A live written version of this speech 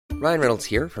Ryan Reynolds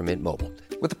here from Mint Mobile.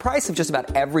 With the price of just about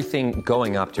everything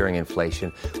going up during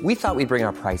inflation, we thought we'd bring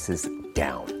our prices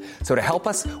down. So to help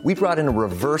us, we brought in a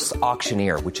reverse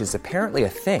auctioneer, which is apparently a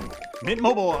thing. Mint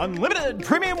Mobile Unlimited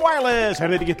Premium Wireless. How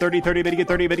to get 30, 30, how to get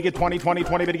 30, how to get 20, 20,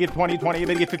 20, how to get 20, 20, how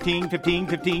to get 15, 15,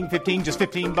 15, 15, just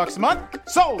 $15 a month?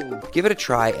 Sold! Give it a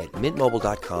try at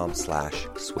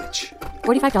mintmobile.com/switch.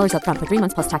 $45 up front for 3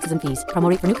 months plus taxes and fees. Promo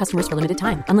rate for new customers for limited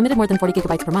time. Unlimited more than 40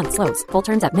 gigabytes per month. Slows full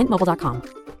terms at mintmobile.com.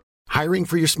 Hiring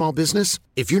for your small business?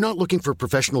 If you're not looking for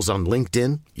professionals on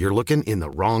LinkedIn, you're looking in the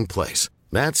wrong place.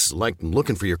 That's like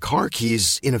looking for your car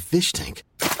keys in a fish tank.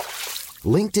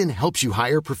 LinkedIn helps you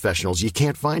hire professionals you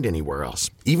can't find anywhere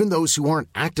else, even those who aren't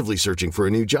actively searching for a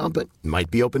new job but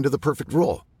might be open to the perfect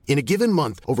role. In a given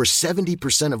month, over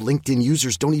 70% of LinkedIn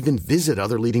users don't even visit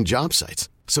other leading job sites.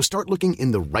 So start looking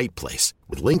in the right place.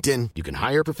 With LinkedIn, you can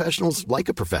hire professionals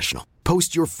like a professional.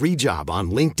 Post your free job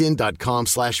on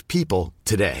linkedin.com/people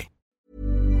today.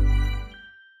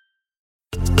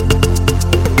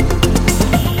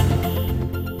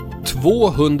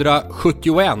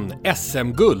 $271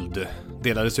 SM-guld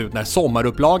delades ut när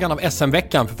sommarupplagan av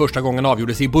SM-veckan för första gången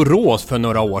avgjordes i Borås för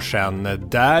några år sedan.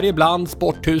 Däribland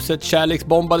Sporthuset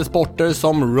kärleksbombade sporter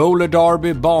som roller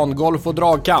derby, bangolf och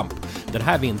dragkamp. Den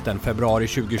här vintern, februari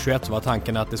 2021, så var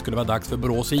tanken att det skulle vara dags för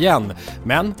Borås igen.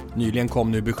 Men nyligen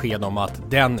kom nu besked om att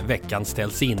den veckan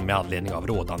ställs in med anledning av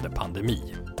rådande pandemi.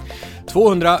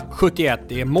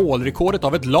 271 är målrekordet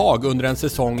av ett lag under en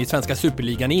säsong i Svenska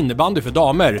Superligan i innebandy för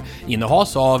damer,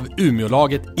 innehas av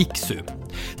Umeålaget Iksu.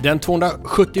 Den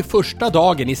 271:a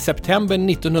dagen i september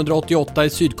 1988 i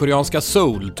sydkoreanska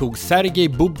Seoul tog Sergej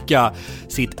Bubka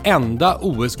sitt enda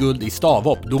OS-guld i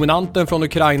stavhopp, dominanten från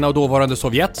Ukraina och dåvarande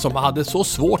Sovjet som hade så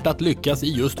svårt att lyckas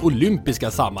i just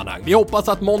olympiska sammanhang. Vi hoppas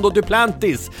att Mondo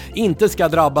Duplantis inte ska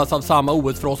drabbas av samma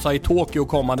OS-frossa i Tokyo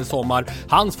kommande sommar.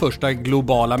 Hans första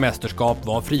globala mästerskap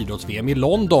var friidrotts-VM i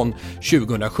London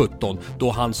 2017,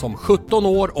 då han som 17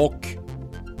 år och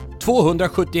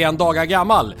 271 dagar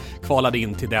gammal kvalade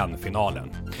in till den finalen.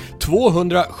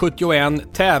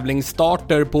 271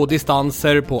 tävlingsstarter på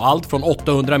distanser på allt från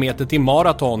 800 meter till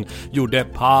maraton gjorde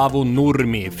Paavo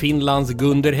Nurmi, Finlands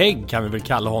Gunder Hägg kan vi väl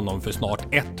kalla honom, för snart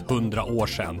 100 år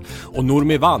sedan. Och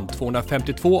Nurmi vann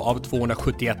 252 av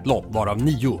 271 lopp, varav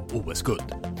 9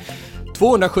 OS-guld.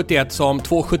 271 som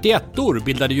 271-or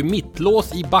bildade ju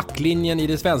mittlås i backlinjen i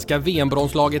det svenska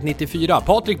VM-bronslaget 94.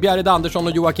 Patrik Bjärred Andersson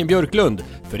och Joakim Björklund,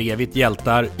 för evigt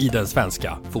hjältar i den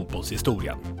svenska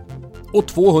fotbollshistorien. Och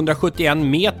 271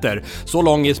 meter, så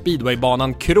lång är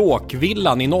speedwaybanan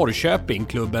Kråkvillan i Norrköping,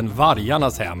 klubben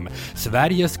Vargarnas hem.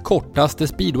 Sveriges kortaste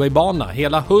speedwaybana,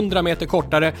 hela 100 meter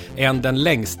kortare än den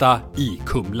längsta i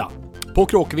Kumla. På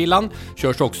Kråkvillan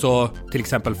körs också till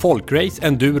exempel folkrace,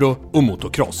 enduro och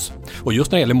motocross. Och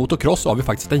just när det gäller motocross så har vi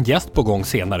faktiskt en gäst på gång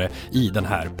senare i den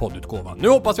här poddutgåvan. Nu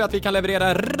hoppas vi att vi kan leverera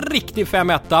en riktig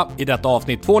 5-1 i detta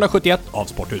avsnitt 271 av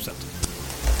Sporthuset.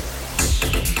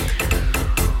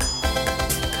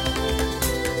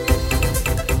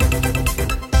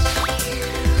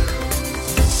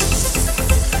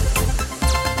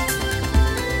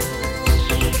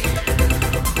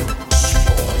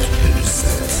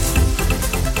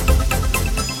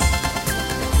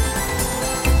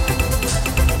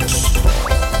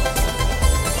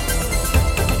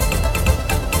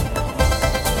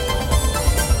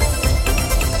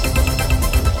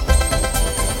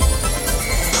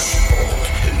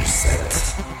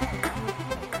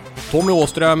 Tommy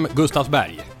Åström,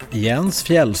 Gustavsberg. Jens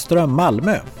Fjällström,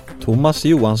 Malmö. Thomas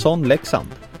Johansson, Leksand.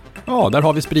 Ja, där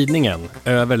har vi spridningen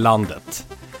över landet.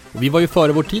 Vi var ju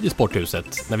före vår tid i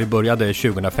Sporthuset när vi började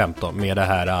 2015 med det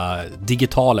här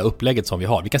digitala upplägget som vi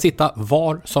har. Vi kan sitta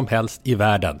var som helst i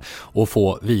världen och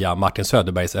få via Martin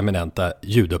Söderbergs eminenta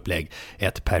ljudupplägg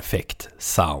ett perfekt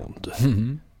sound.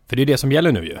 För det är det som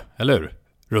gäller nu ju, eller hur?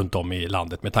 Runt om i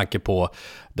landet med tanke på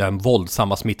den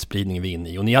våldsamma smittspridningen vi är inne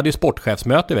i. Och ni hade ju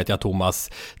sportchefsmöte, vet jag Thomas,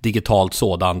 digitalt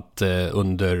sådant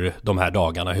under de här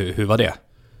dagarna. Hur var det?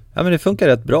 Ja, men det funkar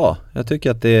rätt bra. Jag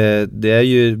tycker att det är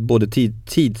ju både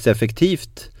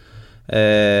tidseffektivt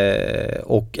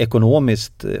och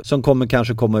ekonomiskt som kommer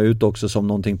kanske komma ut också som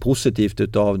någonting positivt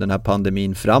utav den här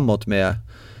pandemin framåt, med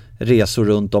resor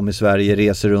runt om i Sverige,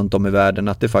 resor runt om i världen,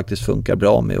 att det faktiskt funkar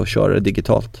bra med att köra det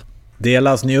digitalt.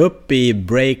 Delas ni upp i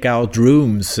breakout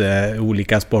rooms,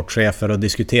 olika sportchefer, och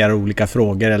diskuterar olika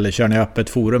frågor, eller kör ni öppet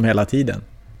forum hela tiden?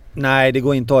 Nej, det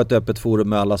går inte att ha ett öppet forum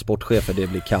med alla sportchefer, det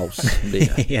blir kaos.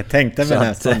 Jag tänkte väl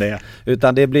nästan det.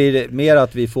 Utan det blir mer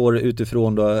att vi får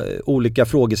utifrån då olika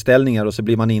frågeställningar, och så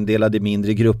blir man indelad i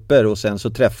mindre grupper, och sen så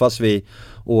träffas vi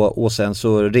och sen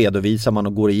så redovisar man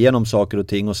och går igenom saker och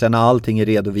ting, och sen när allting är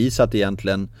redovisat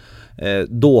egentligen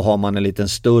då har man en liten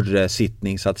större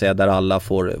sittning så att säga, där alla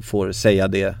får säga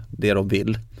det de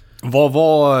vill. Vad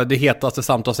var det hetaste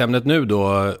samtalsämnet nu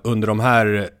då under de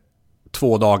här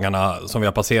 2 dagarna som vi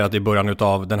har passerat i början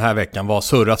av den här veckan? Vad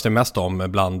surras det mest om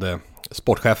bland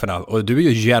sportcheferna? Och du är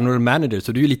ju general manager,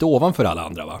 så du är ju lite ovanför alla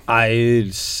andra, va?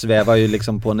 Nej, svävar ju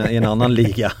liksom på en annan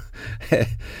liga.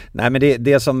 Nej, men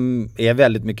det som är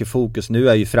väldigt mycket fokus nu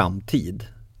är ju framtid.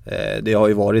 Det har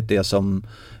ju varit det som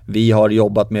vi har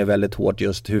jobbat med väldigt hårt,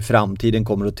 just hur framtiden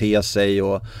kommer att te sig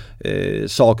och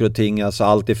saker och ting, alltså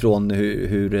allt ifrån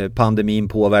hur pandemin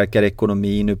påverkar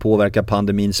ekonomin, hur påverkar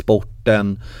pandemin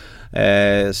sporten.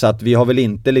 Så att vi har väl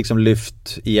inte liksom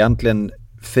lyft egentligen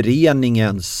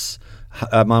föreningens,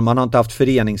 man har inte haft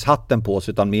föreningshatten på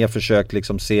sig, utan mer försökt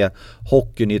liksom se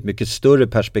hockeyn i ett mycket större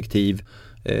perspektiv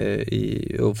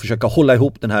och försöka hålla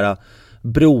ihop den här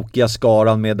brokiga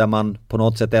skaran med där man på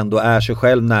något sätt ändå är sig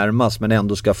själv närmast men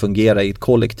ändå ska fungera i ett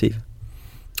kollektiv.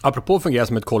 Apropå att fungera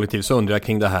som ett kollektiv, så undrar jag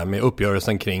kring det här med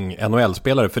uppgörelsen kring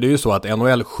NHL-spelare. För det är ju så att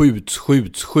NHL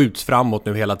skjuts framåt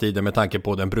nu hela tiden med tanke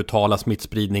på den brutala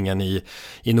smittspridningen i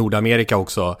Nordamerika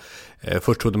också.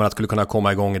 Först trodde man att det skulle kunna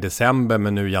komma igång i december,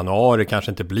 men nu i januari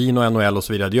kanske inte blir någon NHL och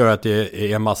så vidare. Det gör att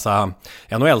det är en massa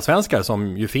NHL-svenskar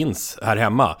som ju finns här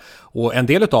hemma. Och en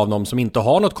del av dem som inte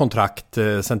har något kontrakt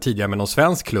sedan tidigare med någon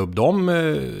svensk klubb, de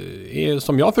är,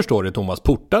 som jag förstår det, Thomas,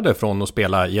 portade från att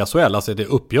spela i SHL. Alltså det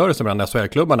är uppgörelser mellan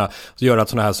SHL-klubbarna som gör att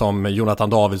sådana här som Jonathan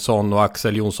Davidsson och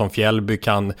Axel Jonsson Fjällby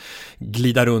kan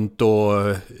glida runt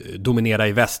och dominera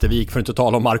i Västervik, för att inte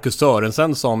tala om Marcus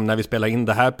Sörensen som när vi spelar in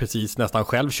det här precis nästan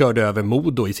själv körde över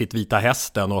Modo i sitt Vita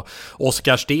Hästen, och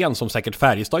Oskar Sten som säkert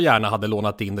Färjestad gärna hade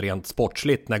lånat in rent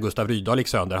sportsligt när Gustav Rydahl gick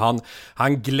sönder.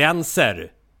 Han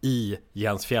glänser i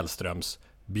Jens Fjällströms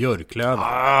Björklöven.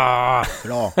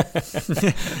 Bra.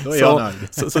 Då är jag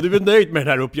nöjd. Så du är nöjd med den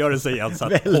här uppgörelsen, Jens,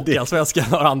 att Hockeyallsvenskan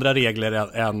har andra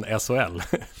regler än SHL?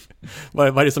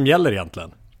 Vad är det som gäller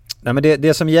egentligen? Nej, men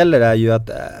det som gäller är ju att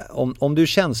om du är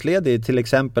tjänstledig, till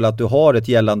exempel att du har ett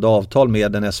gällande avtal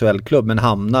med en SHL-klubb men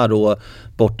hamnar då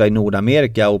borta i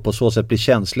Nordamerika och på så sätt blir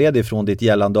tjänstledig från ditt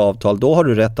gällande avtal, då har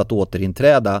du rätt att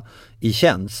återinträda i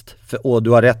tjänst och du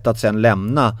har rätt att sedan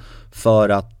lämna för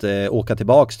att åka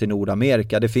tillbaks till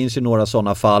Nordamerika. Det finns ju några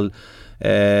sådana fall.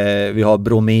 Vi har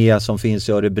Bromé som finns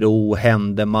i Örebro,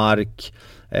 Händemark,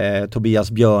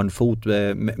 Tobias Björnfot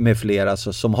med flera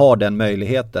som har den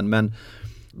möjligheten.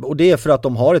 Och det är för att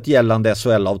de har ett gällande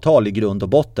SHL-avtal i grund och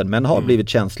botten, men har blivit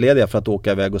tjänstlediga för att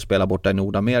åka iväg och spela borta i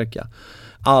Nordamerika.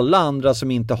 Alla andra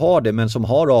som inte har det men som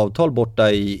har avtal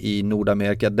borta i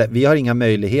Nordamerika, vi har inga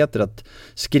möjligheter att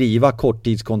skriva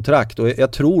korttidskontrakt. Och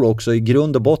jag tror också i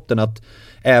grund och botten att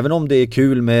även om det är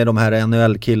kul med de här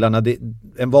NHL-killarna,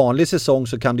 en vanlig säsong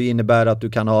så kan det innebära att du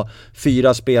kan ha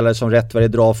 4 spelare som rätt vad det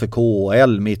drar för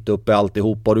KHL mitt uppe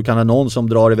alltihopa, och du kan ha någon som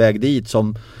drar iväg dit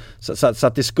så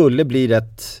att det skulle bli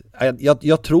rätt.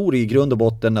 Jag tror i grund och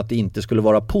botten att det inte skulle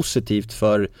vara positivt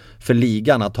för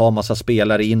ligan att ha massa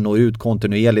spelare in och ut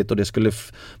kontinuerligt, och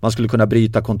man skulle kunna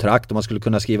bryta kontrakt och man skulle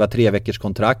kunna skriva 3 veckors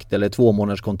kontrakt eller 2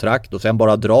 månaders kontrakt och sen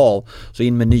bara dra och så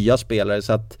in med nya spelare.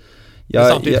 Så att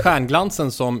samtidigt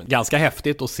stjärnglansen som ganska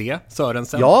häftigt att se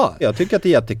Sörensen. Ja, jag tycker att det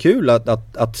är jättekul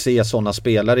att se sådana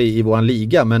spelare i våran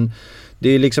liga, men det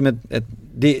är liksom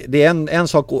det är en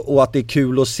sak och att det är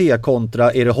kul att se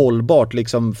kontra är det hållbart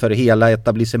liksom för hela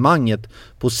etablissemanget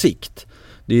på sikt.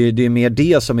 Det är mer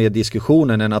det som är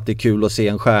diskussionen än att det är kul att se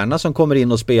en stjärna som kommer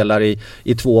in och spelar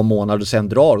i 2 månader och sen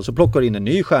drar, och så plockar in en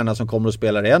ny stjärna som kommer och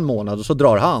spelar i 1 månad och så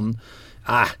drar han.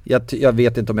 Jag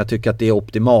vet inte om jag tycker att det är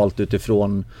optimalt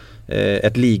utifrån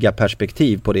ett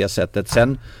ligaperspektiv på det sättet.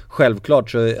 Sen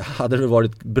självklart så hade det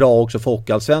varit bra också för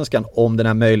Hockeyallsvenskan om den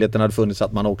här möjligheten hade funnits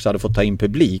att man också hade fått ta in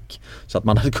publik, så att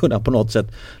man hade kunnat på något sätt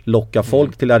locka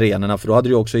folk till arenorna, för då hade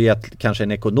det också gett kanske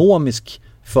en ekonomisk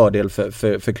fördel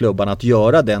för klubbarna att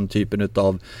göra den typen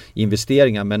av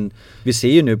investeringar. Men vi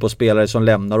ser ju nu på spelare som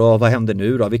lämnar, och vad händer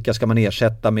nu då? Vilka ska man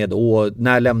ersätta med då?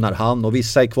 När lämnar han? Och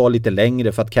vissa är kvar lite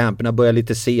längre för att camperna börjar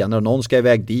lite senare och någon ska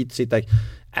iväg dit sitta.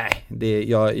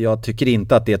 Jag tycker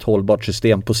inte att det är ett hållbart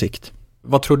system på sikt.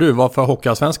 Vad tror du? Varför har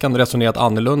Hockeyallsvenskan resonerat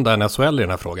annorlunda än SHL i den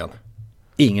här frågan?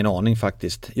 Ingen aning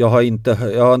faktiskt. Jag har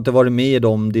inte varit med i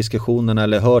de diskussionerna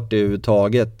eller hört det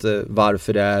överhuvudtaget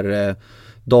varför det är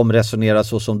de resonerar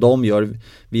så som de gör.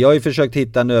 Vi har ju försökt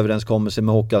hitta en överenskommelse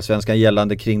med Hockeyallsvenskan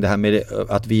gällande kring det här med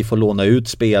att vi får låna ut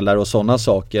spelare och sådana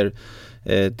saker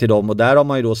till dem, och där har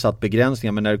man ju då satt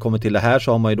begränsningar, men när det kommer till det här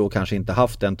så har man ju då kanske inte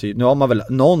haft den nu har man väl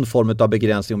någon form av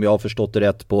begränsning, om jag har förstått det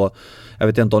rätt, på, jag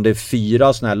vet inte om det är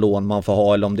 4 sådana här lån man får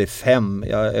ha eller om det är 5,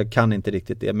 jag kan inte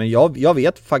riktigt det, men jag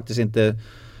vet faktiskt inte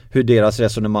hur deras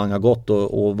resonemang har gått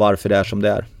och varför det är som det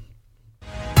är.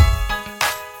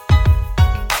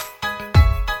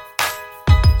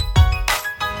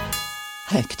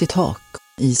 Högt i tak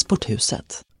i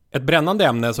Sporthuset. Ett brännande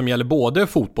ämne som gäller både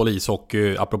fotboll och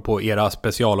ishockey, apropå era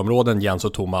specialområden Jens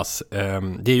och Thomas,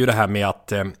 det är ju det här med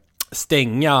att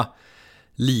stänga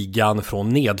ligan från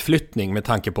nedflyttning med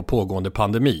tanke på pågående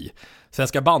pandemi.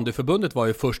 Svenska bandyförbundet var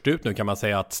ju först ut nu kan man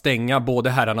säga att stänga både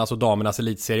herrarnas och damernas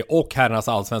elitserie och herrarnas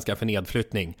allsvenska för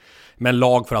nedflyttning. Men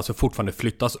lag får alltså fortfarande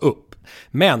flyttas upp.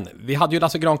 Men vi hade ju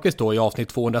Lasse Granqvist då i avsnitt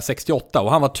 268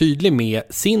 och han var tydlig med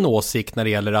sin åsikt när det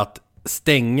gäller att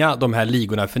stänga de här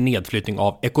ligorna för nedflyttning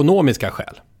av ekonomiska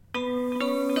skäl.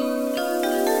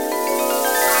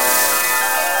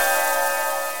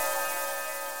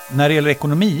 När det gäller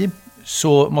ekonomi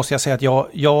så måste jag säga att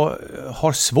jag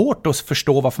har svårt att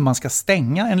förstå varför man ska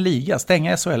stänga en liga,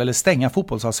 stänga SHL eller stänga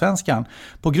fotbollsallsvenskan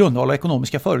på grund av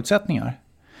ekonomiska förutsättningar.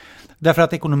 Därför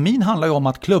att ekonomin handlar ju om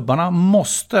att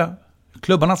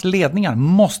klubbarnas ledningar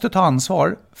måste ta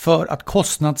ansvar för att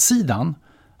kostnadssidan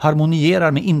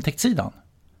harmonierar med intäktssidan.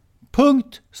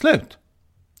 Punkt, slut.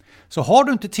 Så har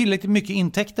du inte tillräckligt mycket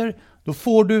intäkter, då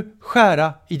får du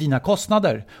skära i dina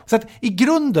kostnader. Så att i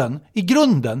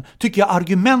grunden tycker jag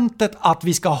argumentet att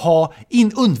vi ska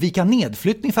undvika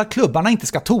nedflyttning för att klubbarna inte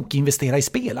ska tokinvestera i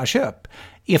spelarköp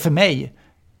är för mig,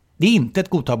 det är inte ett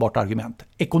godtagbart argument.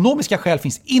 Ekonomiska skäl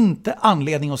finns inte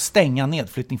anledning att stänga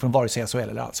nedflyttning från vare sig SHL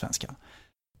eller allsvenskan.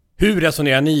 Hur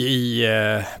resonerar ni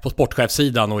på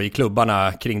sportchefssidan och i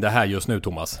klubbarna kring det här just nu,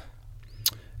 Thomas?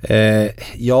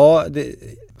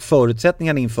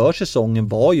 Förutsättningarna inför säsongen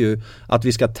var ju att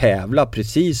vi ska tävla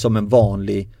precis som en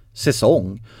vanlig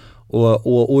säsong.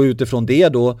 Och utifrån det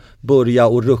då börja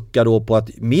och rucka då på att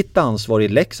mitt ansvar i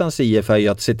Leksands IF är ju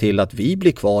att se till att vi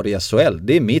blir kvar i SHL.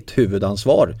 Det är mitt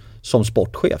huvudansvar som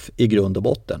sportchef i grund och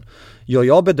botten. Gör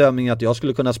jag bedömningen att jag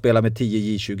skulle kunna spela med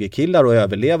 10 J20-killar och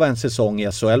överleva en säsong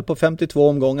i SHL på 52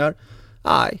 omgångar?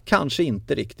 Nej, kanske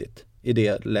inte riktigt i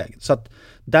det läget. Så att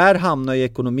där hamnar ju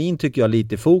ekonomin tycker jag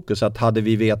lite i fokus. Att hade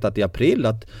vi vetat i april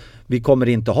att vi kommer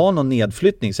inte ha någon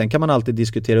nedflyttning, sen kan man alltid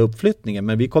diskutera uppflyttningen,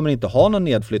 men vi kommer inte ha någon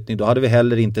nedflyttning, då hade vi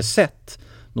heller inte sett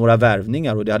några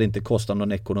värvningar och det hade inte kostat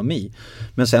någon ekonomi.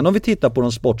 Men sen om vi tittar på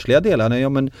de sportsliga delarna, ja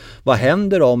men vad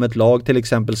händer om ett lag till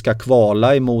exempel ska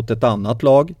kvala emot ett annat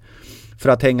lag för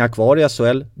att hänga kvar i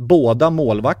SHL? Båda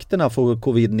målvakterna får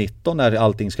covid-19 när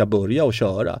allting ska börja och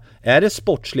köra. Är det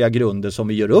sportsliga grunder som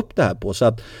vi gör upp det här på? Så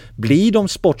att blir de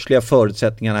sportsliga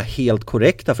förutsättningarna helt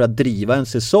korrekta för att driva en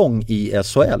säsong i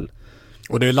SHL?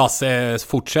 Och det är Lasses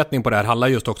fortsättning på det här handlar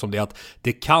just också om det att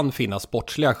det kan finnas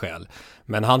sportsliga skäl.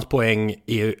 Men hans poäng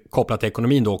är kopplat till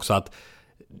ekonomin då också att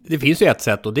det finns ju ett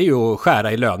sätt och det är ju att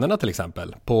skära i lönerna till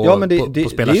exempel på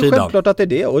spelarsidan. Det är ju självklart att det är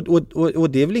det och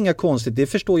det är väl inga konstigt, det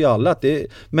förstår ju alla.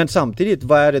 Men samtidigt,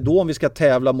 vad är det då om vi ska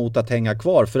tävla mot att hänga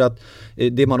kvar? För att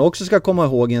det man också ska komma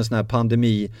ihåg i en sån här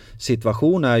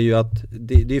pandemisituation är ju att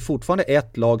det är fortfarande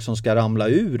ett lag som ska ramla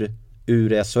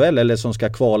ur SHL eller som ska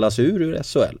kvalas ur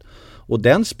SHL. Och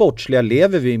den sportsliga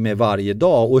lever vi med varje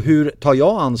dag. Och hur tar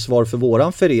jag ansvar för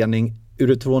våran förening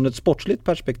utifrån ett sportsligt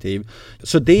perspektiv?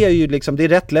 Så det är ju liksom, det är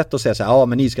rätt lätt att säga så här, ja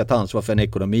men ni ska ta ansvar för en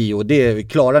ekonomi och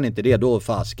klarar ni inte det då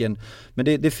fasken. Men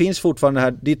det finns fortfarande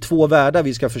här, det är två världar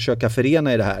vi ska försöka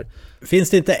förena i det här. Finns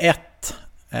det inte ett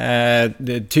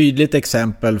tydligt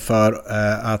exempel för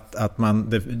att man,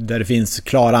 där det finns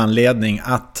klar anledning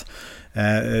att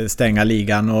stänga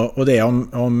ligan och det är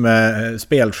om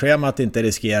spelschemat inte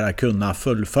riskerar kunna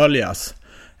fullföljas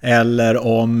eller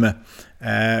om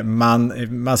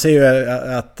man ser ju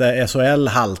att SHL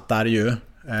haltar ju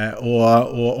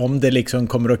och om det liksom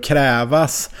kommer att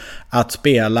krävas att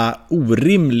spela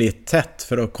orimligt tätt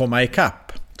för att komma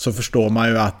ikapp, så förstår man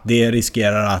ju att det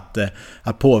riskerar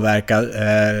att påverka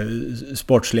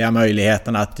sportsliga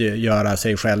möjligheten att göra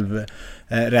sig själv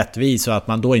rättvis och att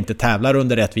man då inte tävlar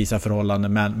under rättvisa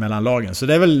förhållanden mellan lagen. Så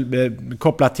det är väl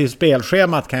kopplat till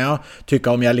spelschemat kan jag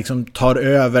tycka, om jag liksom tar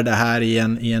över det här i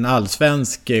en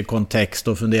allsvensk kontext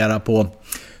och funderar på,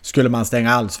 skulle man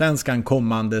stänga allsvenskan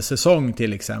kommande säsong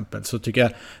till exempel, så tycker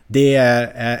jag det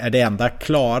är det enda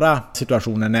klara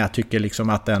situationen när jag tycker liksom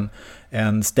att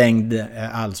en stängd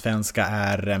allsvenska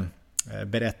är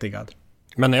berättigad.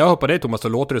 Men när jag hör på dig Thomas så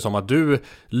låter det som att du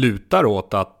lutar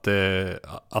åt att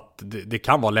det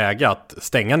kan vara läge att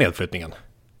stänga nedflyttningen.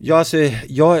 Ja, alltså,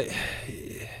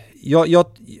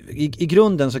 i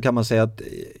grunden så kan man säga att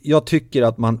jag tycker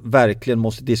att man verkligen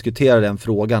måste diskutera den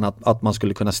frågan att man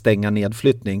skulle kunna stänga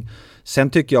nedflyttning. Sen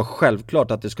tycker jag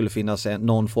självklart att det skulle finnas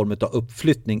någon form av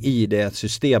uppflyttning i det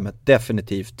systemet,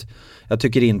 definitivt. Jag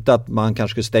tycker inte att man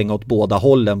kanske skulle stänga åt båda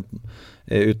hållen,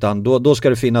 utan då ska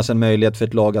det finnas en möjlighet för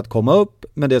ett lag att komma upp,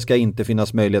 men det ska inte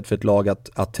finnas möjlighet för ett lag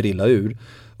att trilla ur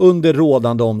under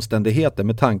rådande omständigheter,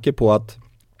 med tanke på att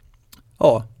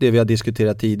ja, det vi har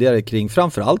diskuterat tidigare kring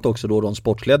framförallt också då de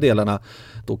sportsliga delarna,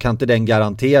 då kan inte den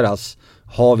garanteras.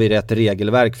 Har vi rätt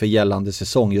regelverk för gällande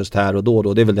säsong just här och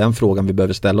då? Det är väl den frågan vi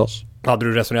behöver ställa oss. Hade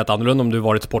du resonerat annorlunda om du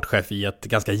varit sportchef i ett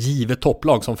ganska givet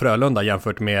topplag som Frölunda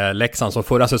jämfört med Leksand som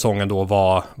förra säsongen då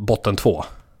var botten 2?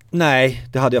 Nej,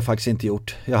 det hade jag faktiskt inte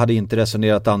gjort. Jag hade inte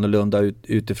resonerat annorlunda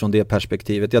utifrån det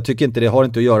perspektivet. Jag tycker inte det har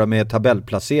inte att göra med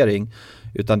tabellplacering,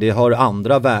 utan det har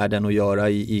andra värden att göra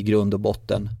i grund och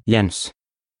botten. Jens,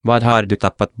 vad har du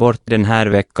tappat bort den här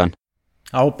veckan?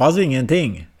 Jag hoppas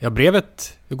ingenting. Ja,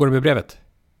 brevet. Hur går det med brevet?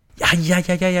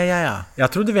 Ja.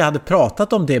 Jag trodde vi hade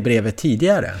pratat om det brevet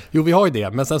tidigare. Jo, vi har ju det.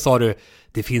 Men sen sa du,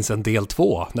 det finns en del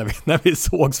 2 när vi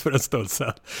sågs för en stund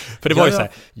sedan. För det var ju så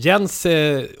här, Jens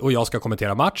och jag ska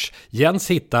kommentera match.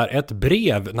 Jens hittar ett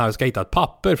brev när han ska hitta ett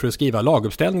papper för att skriva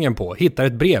laguppställningen på. Hittar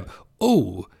ett brev.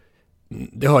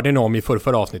 Det hörde ni om i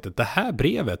förra avsnittet. Det här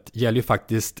brevet gäller ju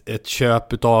faktiskt ett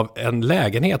köp av en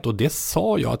lägenhet, och det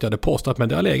sa jag att jag hade postat, men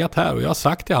det har legat här och jag har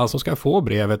sagt till han som ska få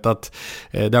brevet att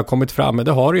det har kommit fram, men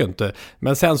det har det ju inte.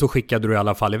 Men sen så skickade du i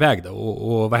alla fall iväg det,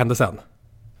 och vad hände sen?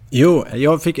 Jo,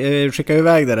 jag fick skicka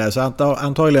iväg det där, så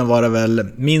antagligen var det väl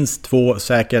minst 2,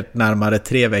 säkert närmare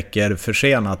 3 veckor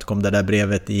försenat kom det där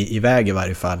brevet iväg i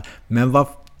varje fall. Men vad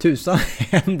tusan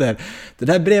händer? Det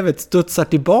där brevet studsar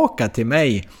tillbaka till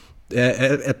mig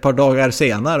ett par dagar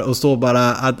senare och står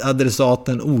bara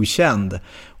adressaten okänd.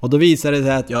 Och då visade det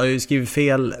sig att jag hade skrivit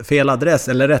fel adress,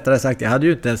 eller rättare sagt, jag hade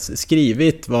ju inte ens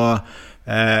skrivit vad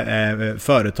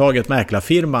företaget,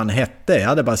 mäklarfirman hette. Jag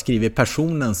hade bara skrivit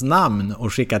personens namn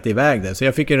och skickat iväg det. Så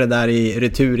jag fick ju det där i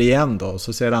retur igen då.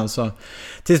 Så sedan så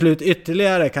till slut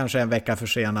ytterligare kanske en vecka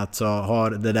försenat så har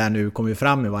det där nu kommit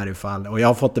fram i varje fall. Och jag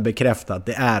har fått det bekräftat,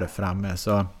 det är framme.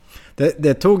 Så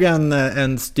det tog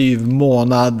en styv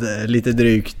månad lite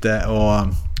drygt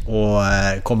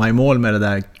och komma i mål med det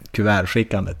där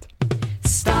kuvertskickandet.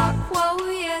 Stop,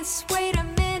 whoa, yes, wait a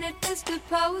minute, Mr.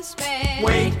 Postman.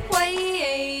 Wait,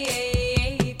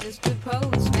 Mr.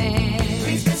 Postman.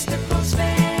 Please, Mr.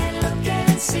 Postman, look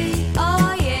and see.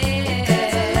 Oh, yeah.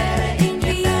 There's a letter in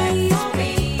your bag for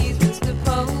me. Please, Mr.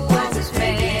 Postman. Why's it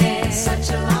taking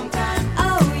such a long time?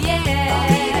 Oh, yeah. I'll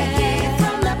be the kid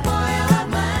from that boy of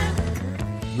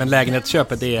mine. Men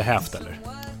lägenhetsköpet, det är häft, eller?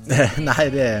 Nej,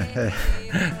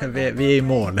 vi är i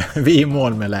mål. Vi är i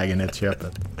mål med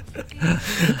lägenhetsköpet.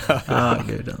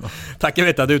 Tack, jag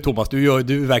vet att du, Thomas,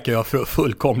 du verkar ju ha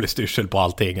fullkomlig styrsel på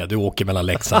allting. Du åker mellan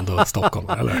Leksand och Stockholm,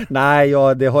 eller? Nej,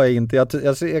 det har jag inte.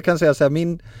 Jag kan säga så här,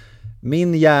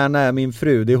 min hjärna är min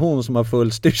fru. Det är hon som har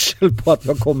full styrsel på att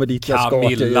jag kommer dit jag ska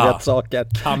och gör rätt saker.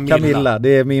 Camilla, det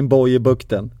är min boj i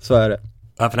bukten. Så är det.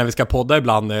 Ja, för när vi ska podda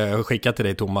ibland skicka till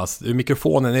dig, Thomas,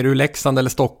 mikrofonen, är du i Leksand eller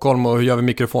Stockholm och hur gör vi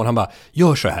mikrofon? Han bara,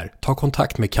 gör så här, ta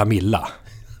kontakt med Camilla.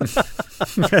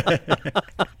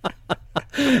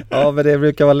 Ja, men det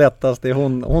brukar vara lättast.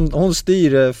 Hon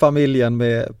styr familjen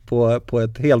på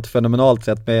ett helt fenomenalt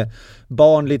sätt med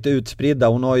barn lite utspridda.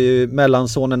 Hon har ju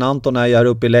mellansonen Anton här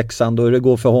uppe i Leksand och hur det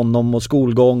går för honom och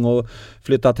skolgång och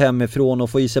flyttat hemifrån och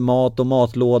få i sig mat och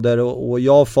matlådor och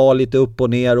jag far lite upp och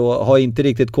ner och har inte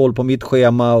riktigt koll på mitt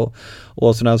schema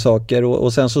och sådana saker.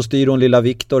 Och sen så styr hon lilla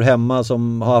Viktor hemma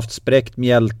som har haft spräckt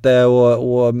mjälte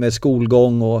och med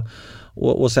skolgång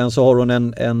och sen så har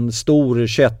hon en stor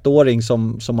 21-åring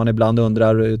som man ibland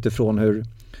undrar utifrån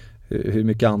hur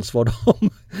mycket ansvar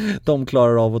de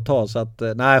klarar av att ta. Så att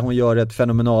nej, hon gör ett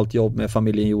fenomenalt jobb med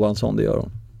familjen Johansson, det gör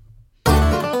hon.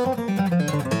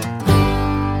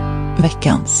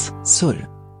 Veckans surr.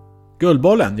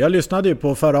 Guldbollen, jag lyssnade ju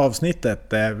på förra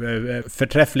avsnittet.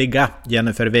 Förträffliga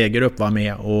Jennifer Wegerup var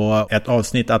med och ett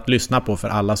avsnitt att lyssna på för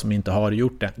alla som inte har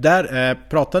gjort det. Där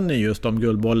pratade ni just om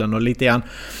Guldbollen och lite grann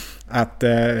att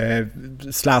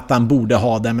Zlatan borde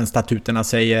ha den, men statuterna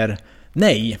säger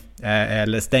nej,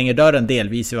 eller stänger dörren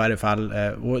delvis i varje fall.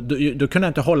 Och då kunde jag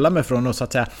inte hålla mig från att, så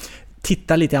att säga,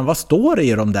 titta lite grann, vad står det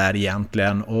i de där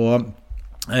egentligen?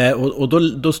 Och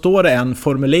då står det en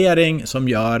formulering som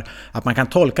gör att man kan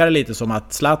tolka det lite som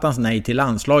att Zlatans nej till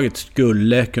landslaget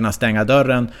skulle kunna stänga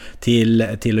dörren till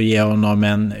att ge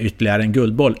honom ytterligare en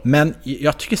guldboll. Men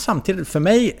jag tycker samtidigt, för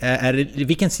mig är det,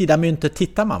 vilken sida myntet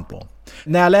tittar man på?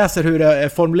 När jag läser hur det är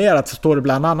formulerat så står det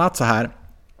bland annat så här.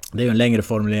 Det är ju en längre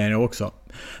formulering också.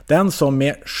 Den som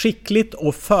med skickligt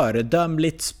och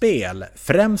föredömligt spel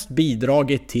främst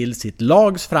bidragit till sitt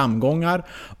lags framgångar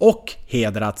och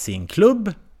hedrat sin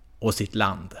klubb och sitt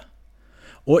land.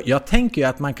 Och jag tänker ju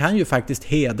att man kan ju faktiskt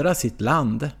hedra sitt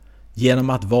land genom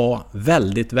att vara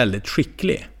väldigt, väldigt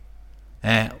skicklig.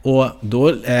 Och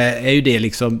då är ju det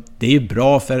liksom, det är ju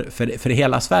bra för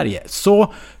hela Sverige.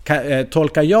 Så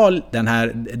tolkar jag den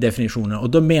här definitionen, och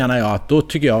då menar jag att då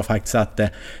tycker jag faktiskt att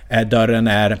dörren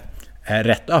är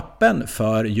rätt öppen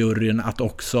för juryn att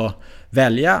också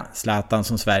välja Zlatan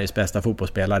som Sveriges bästa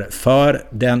fotbollsspelare för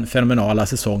den fenomenala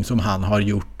säsong som han har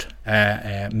gjort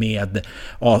med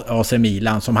AC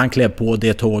Milan, som han klev på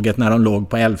det tåget när de låg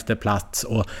på 11:e plats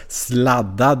och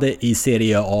sladdade i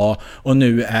Serie A, och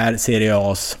nu är Serie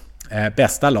A's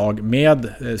bästa lag med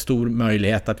stor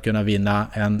möjlighet att kunna vinna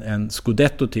en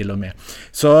Scudetto till och med.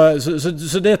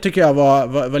 Så det tycker jag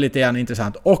var lite grann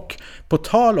intressant. Och på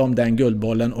tal om den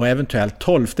guldbollen och eventuellt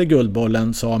 12:e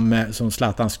guldbollen som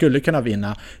Zlatan skulle kunna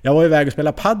vinna. Jag var iväg och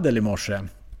spela paddel i morse.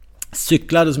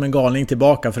 Cyklade som en galning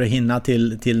tillbaka för att hinna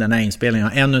till den här inspelningen.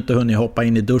 Jag har ännu inte hunnit hoppa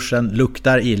in i duschen,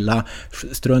 luktar illa,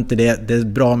 strunt i det. Det är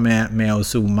bra med att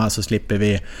zooma, så slipper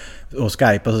vi, och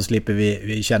skypa, så slipper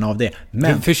vi känna av det.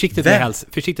 Men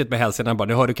försiktigt med hälsan bara.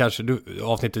 Nu hörde kanske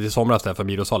avsnittet i somras där för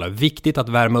Mirosala. Viktigt att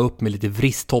värma upp med lite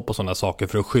vristhopp och sådana saker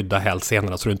för att skydda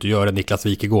hälsenorna så du inte gör det Niklas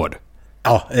Wikegård.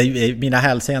 Ja, mina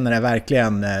hälsenor är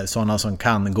verkligen sådana som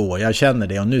kan gå. Jag känner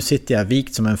det, och nu sitter jag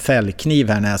vikt som en fällkniv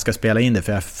här när jag ska spela in det,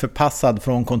 för jag är förpassad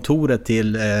från kontoret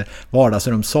till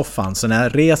vardagsrumssoffan. Så när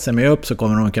jag reser mig upp så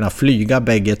kommer de kunna flyga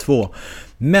bägge två.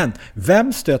 Men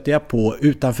vem stöter jag på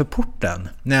utanför porten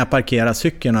när jag parkerar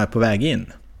cykeln och är på väg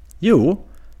in? Jo,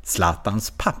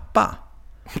 Zlatans pappa.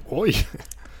 Oj!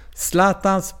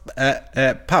 Zlatans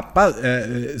pappa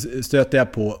stöter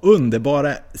jag på,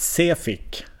 underbara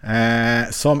Sefik,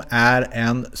 som är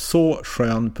en så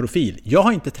skön profil. Jag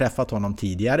har inte träffat honom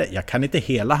tidigare, jag kan inte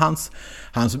hela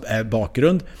hans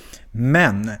bakgrund,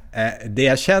 men det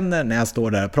jag känner när jag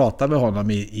står där och pratar med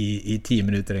honom i 10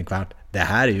 minuter, en kvart, det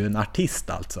här är ju en artist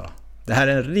alltså. Det här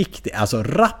är en riktig, alltså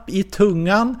rapp i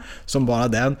tungan som bara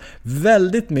den.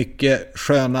 Väldigt mycket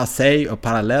sköna sig och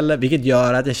paralleller, vilket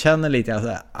gör att jag känner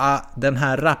lite den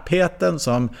här rappheten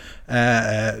som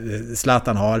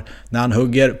Zlatan har när han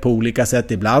hugger på olika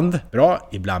sätt, ibland bra,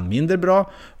 ibland mindre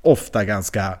bra, ofta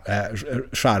ganska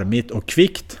charmigt och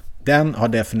kvickt. Den har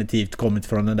definitivt kommit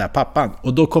från den där pappan.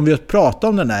 Och då kom vi att prata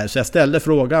om den där, så jag ställde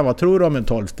frågan, vad tror du om en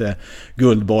 12:e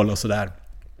guldboll och sådär.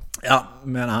 Ja,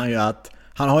 men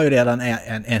han har ju redan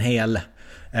en hel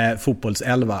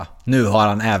fotbollselva. Nu har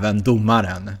han även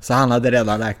domaren. Så han hade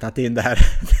redan räknat in det här,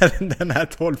 den här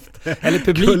 12:e. Eller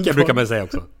publiken brukar man säga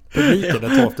också. Publiken är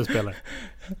 12:e spelare.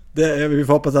 Vi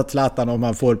får hoppas att Zlatan, om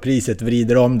man får priset,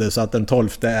 vrider om det så att den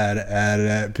 12:e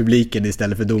är publiken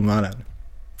istället för domaren.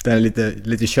 Det är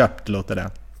lite köpt, låter det.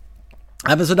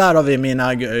 Även så där har vi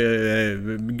mina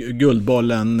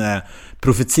guldbollen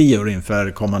profetior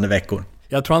inför kommande veckor.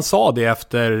 Jag tror han sa det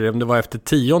efter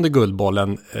 10:e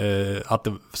guldbollen, att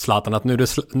Zlatan, att nu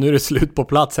är det slut på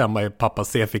plats hemma i pappa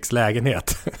Sefiks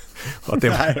lägenhet. Att det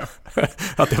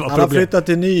var han har flyttat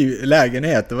till ny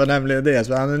lägenhet, det var nämligen det.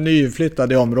 Så han är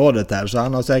nyflyttad i området här, så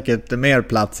han har säkert mer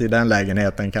plats i den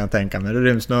lägenheten, kan jag tänka mig. Det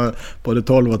ryms nog både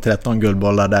 12 och 13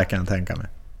 guldbollar där, kan jag tänka mig.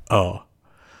 Ja,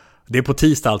 det är på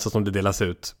tisdag alltså som det delas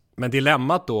ut. Men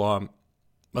dilemmat då,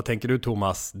 vad tänker du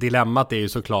Thomas? Dilemmat är ju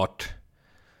såklart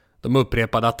de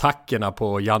upprepade attackerna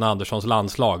på Jan Anderssons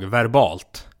landslag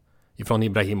verbalt ifrån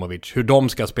Ibrahimovic, hur de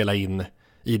ska spela in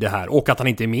i det här, och att han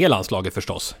inte är med i landslaget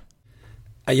förstås.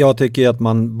 Jag tycker att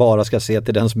man bara ska se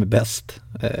till den som är bäst,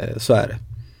 så är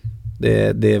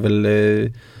det. Det är väl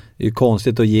ju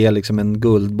konstigt att ge liksom en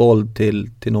guldboll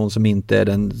till någon som inte är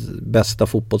den bästa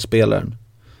fotbollsspelaren.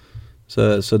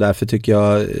 Så därför tycker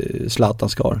jag Zlatan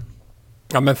ska ha.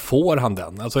 Ja, men får han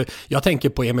den? Alltså, jag tänker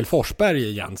på Emil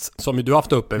Forsberg, Jens, som du har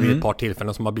haft uppe vid ett par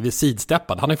tillfällen, som har blivit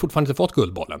sidsteppad. Han har ju fortfarande inte fått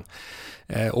guldbollen.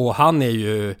 Och han är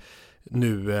ju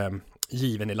nu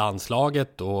given i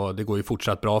landslaget, och det går ju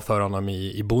fortsatt bra för honom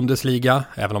i Bundesliga,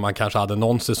 även om han kanske hade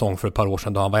någon säsong för ett par år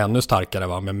sedan då han var ännu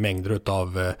starkare, med mängder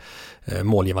av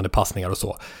målgivande passningar och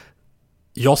så.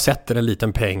 Jag sätter en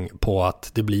liten peng på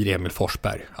att det blir Emil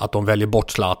Forsberg, att de väljer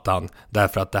bort Zlatan,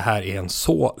 därför att det här är en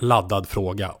så laddad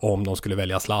fråga om de skulle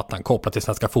välja Zlatan, kopplat till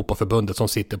Svenska fotbollförbundet som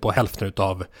sitter på hälften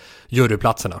av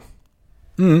juryplatserna.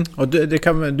 Och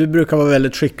du brukar vara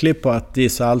väldigt skicklig på att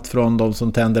gissa allt från de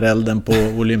som tänder elden på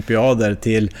olympiader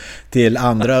till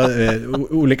andra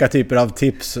olika typer av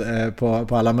tips på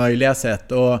alla möjliga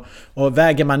sätt. Och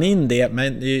väger man in det,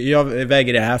 men jag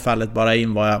väger i det här fallet bara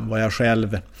in vad jag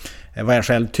själv vad jag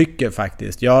själv tycker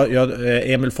faktiskt.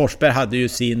 Emil Forsberg hade ju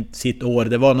sitt år,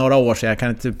 det var några år sedan, jag kan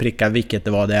inte pricka vilket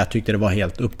det var, där jag tyckte det var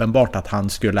helt uppenbart att han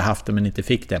skulle haft det men inte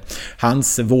fick det.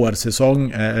 Hans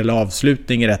vårsäsong, eller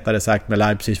avslutning rättare sagt, med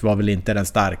Leipzig var väl inte den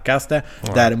starkaste.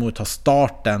 Däremot har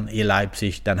starten i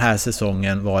Leipzig den här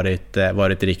säsongen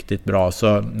varit riktigt bra. Så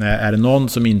är det någon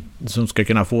som ska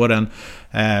kunna få den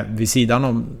vid sidan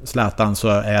om Zlatan, så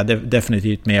är jag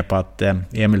definitivt med på att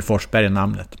Emil Forsberg är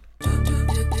namnet.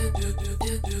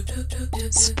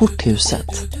 Sporthuset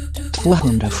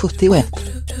 271.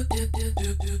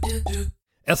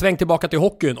 Jag sväng tillbaka till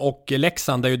hockeyn och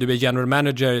Leksand, där ju du är general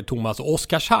manager, Thomas, och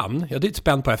Oskarshamn. Jag är lite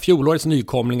spänd på det här. Fjolårets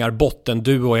nykomlingar,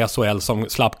 bottenduo i SHL som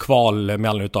slapp kval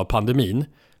med anledning av pandemin,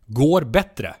 går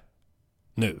bättre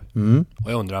nu.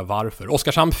 Och jag undrar varför.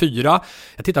 Oskarshamn 4,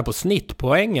 jag tittar på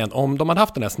snittpoängen. Om de hade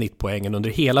haft den här snittpoängen under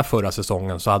hela förra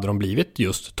säsongen så hade de blivit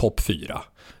just topp 4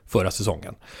 förra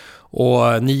säsongen.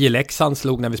 Och ni i Leksand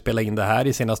slog, när vi spelade in det här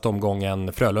i senaste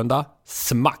omgången, Frölunda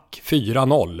smack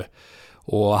 4-0.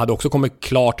 Och hade också kommit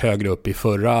klart högre upp i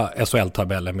förra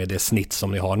SHL-tabellen med det snitt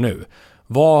som ni har nu.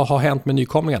 Vad har hänt med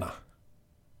nykomlingarna?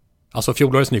 Alltså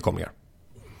fjolårets nykomlingar.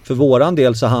 För våran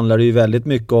del så handlar det ju väldigt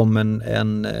mycket om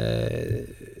en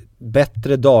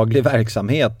bättre daglig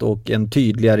verksamhet och en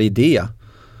tydligare idé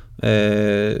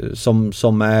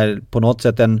som är på något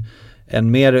sätt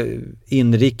en mer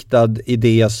inriktad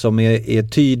idé som är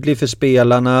tydlig för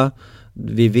spelarna.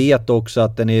 Vi vet också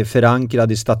att den är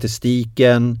förankrad i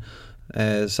statistiken,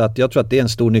 så att jag tror att det är en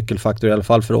stor nyckelfaktor i alla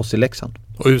fall för oss i Leksand.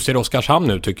 Och hur ser Oskarshamn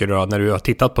nu, tycker du, när du har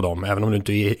tittat på dem, även om du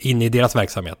inte är inne i deras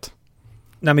verksamhet?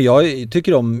 Nej, men jag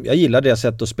gillar deras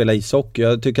sätt att spela ishockey.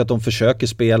 Jag tycker att de försöker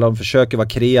spela, de försöker vara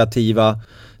kreativa.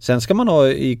 Sen ska man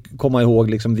komma ihåg,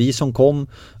 liksom, vi som kom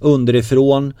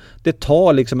underifrån, det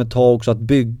tar liksom ett tag också att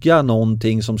bygga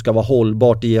någonting som ska vara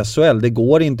hållbart i SHL. Det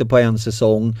går inte på en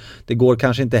säsong, det går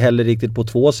kanske inte heller riktigt på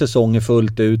 2 säsonger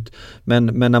fullt ut, men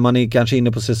när man är kanske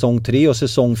inne på säsong 3 och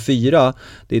säsong 4,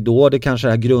 det är då det kanske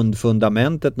det här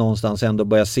grundfundamentet någonstans ändå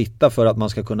börjar sitta för att man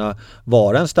ska kunna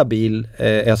vara en stabil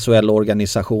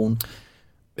SHL-organisation.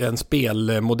 En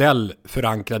spelmodell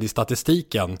förankrad i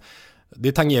statistiken,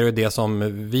 det tangerar ju det som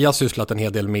vi har sysslat en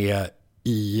hel del med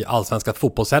i allsvenska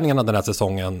fotbollssändningarna den här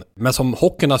säsongen, men som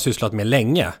hockeyn har sysslat med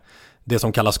länge. Det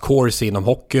som kallas corsi inom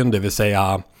hockeyn, det vill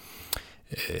säga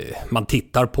man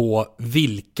tittar på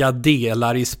vilka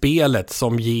delar i spelet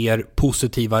som ger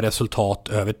positiva resultat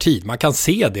över tid. Man kan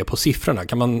se det på siffrorna.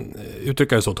 Kan man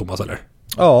uttrycka det så, Thomas, eller?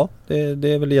 Ja,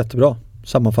 det är väl jättebra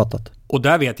sammanfattat. Och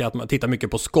där vet jag att man tittar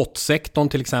mycket på skottsektorn,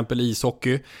 till exempel i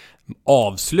ishockey.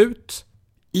 Avslut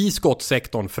i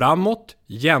skottsektorn framåt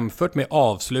jämfört med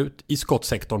avslut i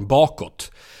skottsektorn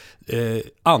bakåt.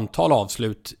 Antal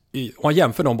avslut, om man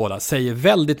jämför de båda, säger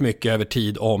väldigt mycket över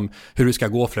tid om hur det ska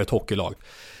gå för ett hockeylag.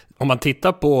 Om man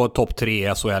tittar på topp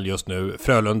 3 SHL just nu,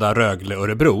 Frölunda, Rögle,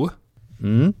 Örebro.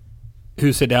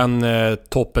 Hur ser den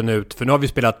toppen ut? För nu har vi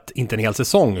spelat inte en hel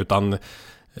säsong, utan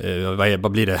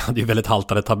vad blir det? Det är väldigt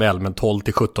haltande tabell, men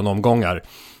 12-17 omgångar.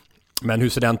 Men hur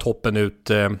ser den toppen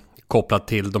ut kopplat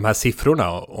till de här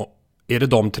siffrorna? Och är det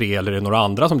de 3 eller är det några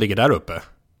andra som ligger där uppe?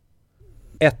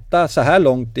 Etta så här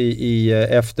långt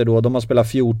efter då, de har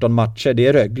spelat 14 matcher, det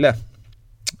är Rögle.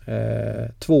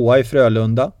 2 i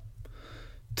Frölunda,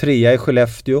 3 i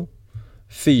Skellefteå,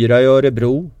 4 i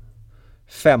Örebro,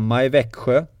 5 i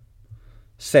Växjö,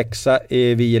 6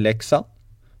 i vi i Leksand.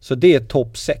 Så det är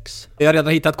topp 6. Jag har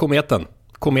redan hittat kometen.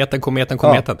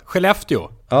 Ja. Skellefteå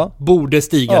borde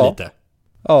stiga lite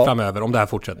framöver om det här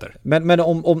fortsätter. Men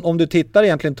om du tittar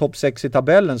egentligen topp 6 i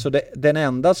tabellen, så den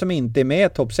enda som inte är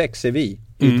med topp 6 är vi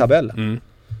i tabellen.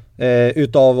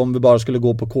 Utav om vi bara skulle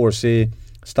gå på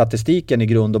Corsi-statistiken i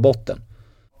grund och botten.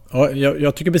 Och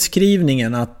jag tycker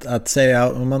beskrivningen att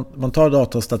säga, om man tar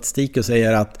datastatistik och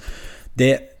säger att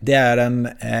det är en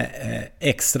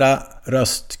extra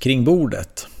röst kring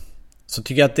bordet, så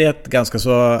tycker jag att det är ett ganska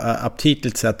så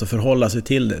aptitligt sätt att förhålla sig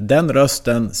till det. Den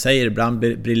rösten säger ibland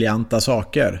briljanta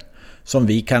saker som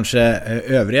vi kanske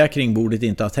övriga kring bordet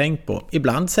inte har tänkt på.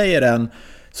 Ibland säger den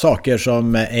saker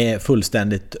som är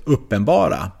fullständigt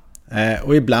uppenbara.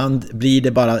 Och ibland blir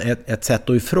det bara ett sätt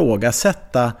att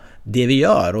ifrågasätta det vi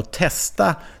gör och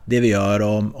testa det vi gör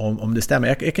om det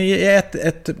stämmer. Jag kan ge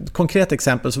ett konkret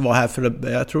exempel som var här för,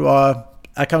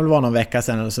 jag kan väl vara någon vecka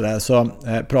sedan eller sådär, så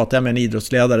pratade jag med en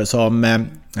idrottsledare som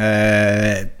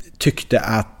tyckte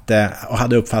att, och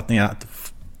hade uppfattningen att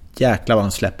jäklar vad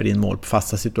de släpper in mål på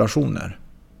fasta situationer.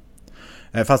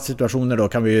 Fasta situationer då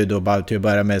kan vi ju då bara till att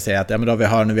börja med säga att ja, men då vi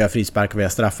har frisparkar, vi har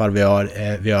straffar,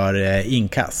 vi har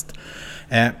inkast.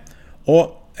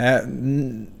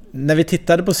 När vi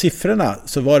tittade på siffrorna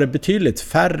så var det betydligt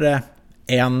färre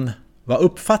än vad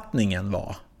uppfattningen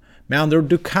var. Med andra ord,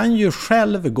 du kan ju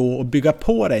själv gå och bygga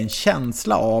på dig en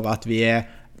känsla av att vi är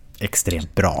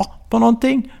extremt bra på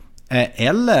någonting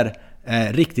eller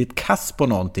riktigt kass på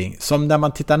någonting, som när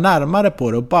man tittar närmare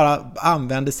på det och bara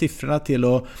använder siffrorna till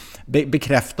att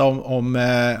bekräfta om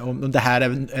det här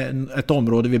är ett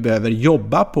område vi behöver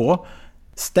jobba på.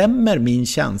 Stämmer min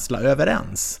känsla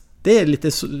överens? Det är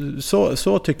lite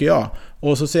så tycker jag.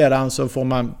 Och så sedan så får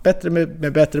man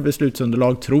med bättre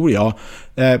beslutsunderlag, tror jag,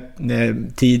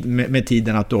 med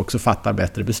tiden att du också fattar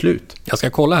bättre beslut. Jag ska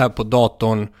kolla här på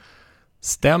datorn.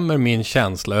 Stämmer min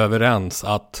känsla överens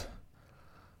att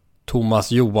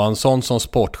Thomas Johansson som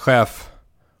sportchef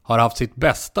har haft sitt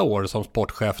bästa år som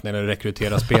sportchef när det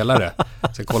rekryterar spelare?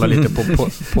 Jag ska kolla lite på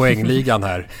poängligan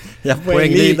här. Ja,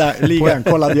 poängligan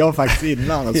kollade jag faktiskt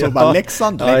innan. Och så bara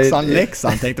Leksand.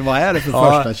 Tänkte, vad är det för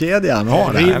första kedjan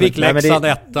har? Rivik Leksand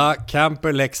 1,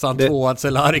 Camper Leksand 2,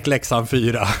 Cehlárik Leksand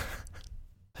 4.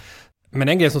 Men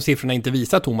en grej som siffrorna inte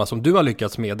visar, Thomas, som du har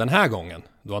lyckats med den här gången.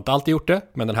 Du har inte alltid gjort det,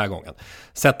 men den här gången.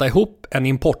 Sätta ihop en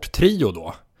importtrio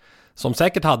då. Som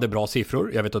säkert hade bra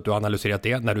siffror. Jag vet att du har analyserat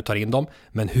det när du tar in dem.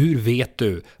 Men hur vet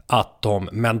du att de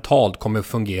mentalt kommer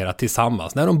fungera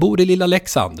tillsammans när de bor i lilla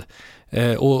Leksand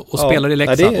och spelar i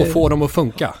Leksand och får dem att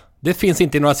funka? Det finns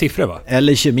inte i några siffror, va?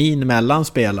 Eller kemin mellan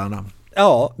spelarna.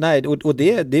 Ja, nej, och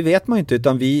det vet man ju inte,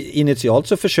 utan vi initialt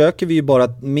så försöker vi ju bara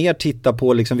mer titta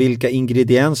på liksom vilka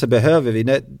ingredienser behöver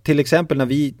vi. Till exempel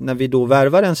när vi då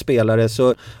värvar en spelare,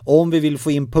 så om vi vill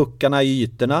få in puckarna i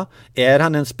ytorna, är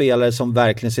han en spelare som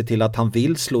verkligen ser till att han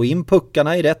vill slå in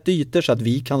puckarna i rätt ytor så att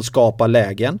vi kan skapa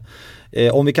lägen.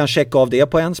 Om vi kan checka av det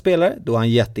på en spelare, då är han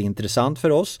jätteintressant för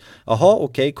oss. Jaha,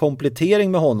 okej,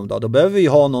 komplettering med honom då behöver vi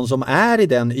ha någon som är i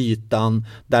den ytan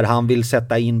där han vill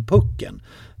sätta in pucken.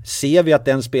 Ser vi att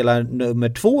den spelare nummer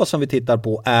 2 som vi tittar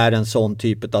på är en sån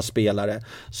typ av spelare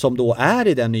som då är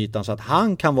i den ytan så att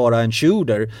han kan vara en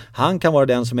shooter, han kan vara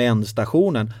den som är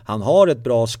ändstationen, han har ett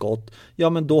bra skott, ja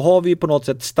men då har vi på något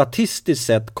sätt statistiskt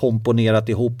sett komponerat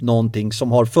ihop någonting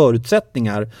som har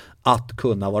förutsättningar att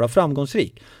kunna vara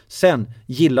framgångsrik. Sen,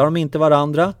 gillar de inte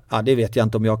varandra? Ja, det vet jag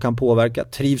inte om jag kan påverka.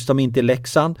 Trivs de inte i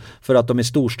Leksand för att de är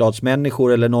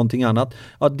storstadsmänniskor eller någonting annat?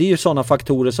 Ja, det är ju sådana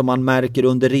faktorer som man märker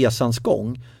under resans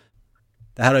gång.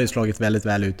 Det här har ju slagit väldigt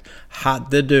väl ut.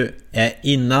 Hade du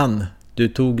innan du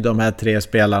tog de här 3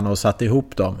 spelarna och satte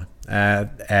ihop dem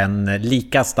en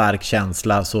lika stark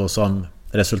känsla så som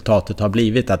resultatet har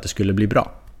blivit att det skulle bli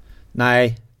bra?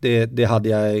 Nej, det hade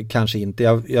jag kanske inte.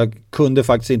 Jag kunde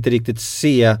faktiskt inte riktigt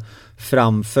se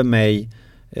framför mig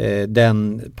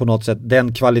på något sätt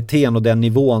den kvaliteten och den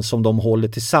nivån som de håller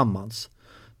tillsammans.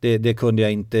 Det kunde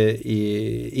jag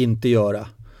inte göra.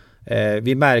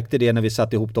 Vi märkte det när vi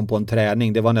satte ihop dem på en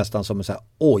träning. Det var nästan som så här,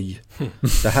 oj,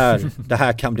 det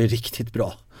här kan bli riktigt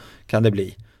bra. Kan det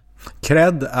bli.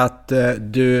 Cred att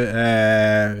du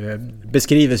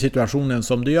beskriver situationen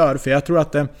som du gör, för jag tror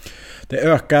att det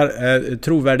ökar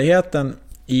trovärdigheten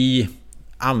i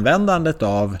användandet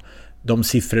av de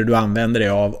siffror du använder dig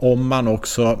av, om man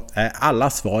också alla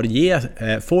svar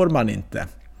får man inte.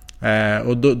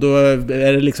 Och då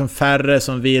är det liksom färre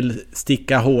som vill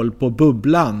sticka hål på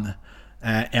bubblan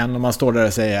än om man står där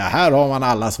och säger här har man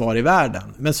alla svar i världen.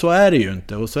 Men så är det ju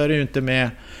inte, och så är det ju inte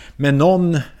med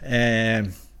någon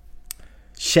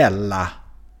källa.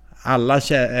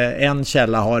 En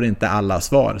källa har inte alla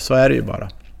svar, så är det ju bara.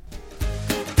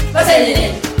 Vad säger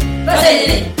ni? Vad säger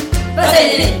ni? Vad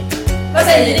säger ni? Vad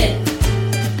säger ni?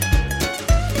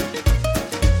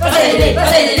 Vad säger ni? Vad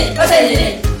säger ni? Vad säger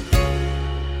ni?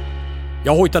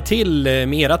 Jag hojtar till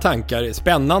med era tankar.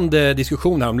 Spännande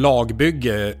diskussion här om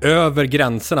lagbygge över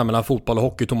gränserna mellan fotboll och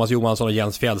hockey. Thomas Johansson och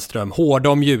Jens Fjällström. Hårda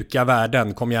och mjuka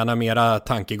värden. Kom gärna mera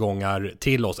tankegångar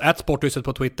till oss. @Sporthuset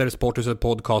på Twitter. Sporthuset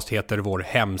podcast heter vår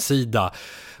hemsida.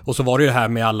 Och så var det ju det här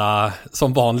med alla,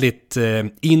 som vanligt,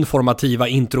 informativa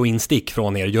introinstick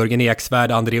från er. Jörgen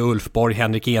Eksvärd, André Ulfborg,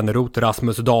 Henrik Eneroth,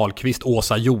 Rasmus Dahlqvist,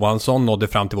 Åsa Johansson nådde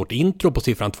fram till vårt intro på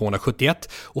siffran 271.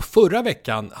 Och förra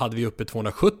veckan hade vi uppe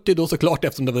 270 då såklart,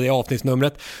 eftersom det var det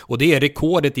avsnittsnumret. Och det är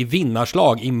rekordet i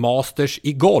vinnarslag i Masters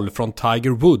i golf från Tiger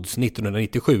Woods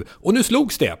 1997. Och nu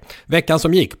slogs det veckan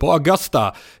som gick på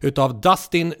Augusta utav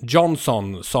Dustin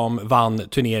Johnson, som vann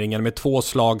turneringen med 2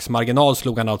 slags marginal,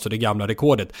 slog han alltså det gamla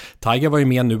rekordet. Tiger var ju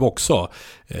med nu också,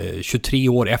 23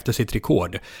 år efter sitt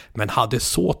rekord, men hade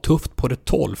så tufft på det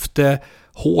 12:e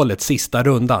hålet sista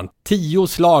rundan. 10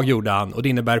 slag gjorde han, och det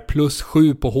innebär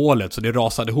 +7 på hålet, så det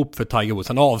rasade ihop för Tiger Woods.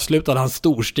 Han avslutade han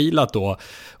storstilat då,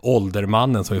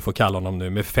 åldermannen som vi får kalla honom nu,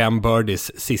 med 5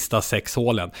 birdies sista 6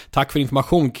 hålen. Tack för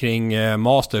information kring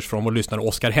Masters från vår lyssnare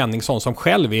Oskar Henningsson, som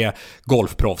själv är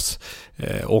golfproffs.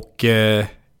 Och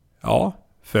ja,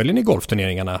 Följer ni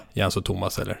golfturneringarna, Jens och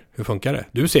Thomas, eller hur funkar det?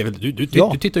 Du ser väl, du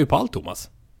tittar ju på allt, Thomas.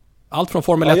 Allt från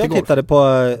Formel 1 till golf.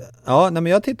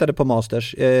 Jag tittade på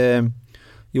Masters.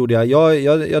 Gjorde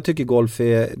jag tycker golf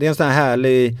det är en sån här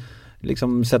härlig,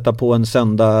 liksom sätta på en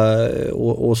söndag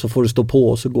och så får du stå på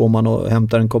och så går man och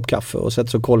hämtar en kopp kaffe och sätter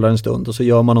sig och kollar en stund och så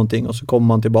gör man någonting och så kommer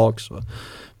man tillbaks.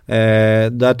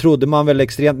 Där trodde man väl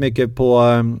extremt mycket på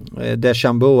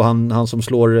Deschambeau, han som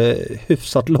slår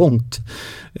hyfsat långt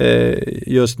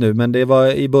just nu, men det var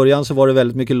i början så var det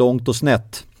väldigt mycket långt och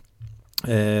snett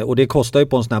och det kostar ju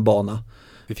på en sån här bana.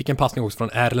 Vi fick en passning också från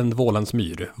Erlend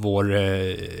Vålandsmyr, vår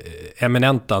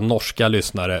eminenta norska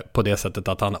lyssnare, på det sättet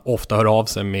att han ofta hör av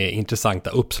sig med intressanta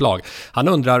uppslag. Han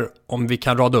undrar om vi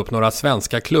kan rada upp några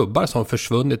svenska klubbar som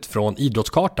försvunnit från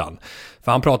idrottskartan.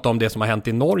 För han pratar om det som har hänt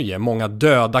i Norge. Många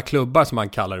döda klubbar som man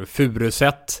kallar det.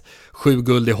 Furuset, 7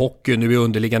 guld i hockey, nu i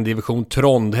underliggande division.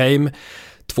 Trondheim,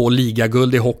 2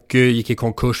 ligaguld i hockey, gick i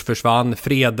konkurs, försvann.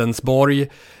 Fredensborg,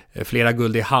 flera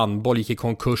guld i handboll, gick i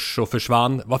konkurs och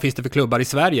försvann. Vad finns det för klubbar i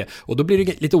Sverige? Och då blir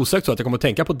det lite osökt så att jag kommer att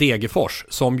tänka på Degerfors,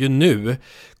 som ju nu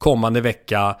kommande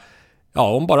vecka,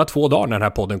 om bara 2 dagar när den här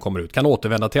podden kommer ut, kan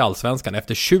återvända till Allsvenskan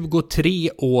efter 23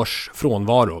 års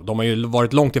frånvaro. De har ju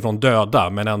varit långt ifrån döda,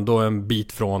 men ändå en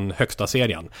bit från högsta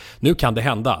serien. Nu kan det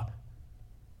hända.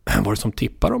 Var det som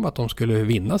tippar om att de skulle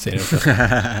vinna serien?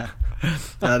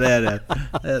 Ja, det är rätt.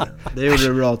 Det gjorde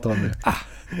du bra, Tommy.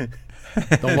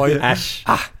 De var ju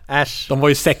De var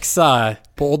ju 6:a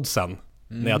på oddsen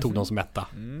när jag tog dem som 1:a.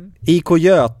 IK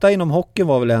Göta inom hockeyn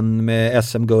var väl en med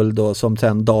SM-guld då, som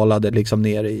sen dalade liksom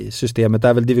ner i systemet. Det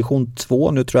är väl division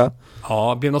 2 nu, tror jag.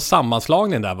 Ja, blev någon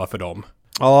sammanslagning där för dem?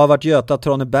 Ja, vart Göta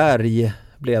Traneberg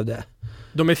blev det.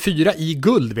 De är 4 i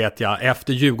guld, vet jag,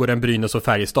 efter Djurgården, Brynäs och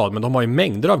Färjestad. Men de har ju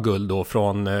mängder av guld då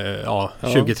från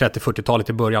 20, 30, 40-talet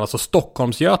i början. Alltså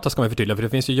Stockholms Göta ska man förtydliga, för det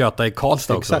finns ju Göta i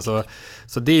Karlstad också.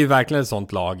 Så det är ju verkligen ett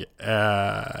sånt lag.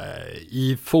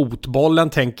 I fotbollen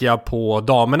tänker jag på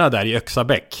damerna där i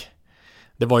Öxabäck.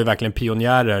 Det var ju verkligen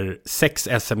pionjärer. 6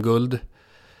 SM-guld,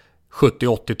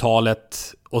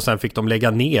 70-80-talet. Och sen fick de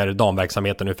lägga ner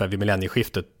damverksamheten ungefär vid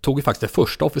millennieskiftet. Tog ju faktiskt det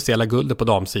första officiella guldet på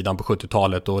damsidan på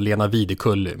 70-talet, och Lena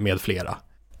Videkull med flera.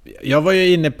 Jag var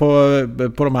ju inne på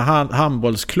de här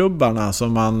handbollsklubbarna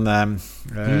som man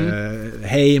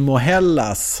Heim och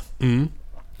Hellas.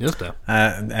 Just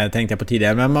det. Tänkte jag på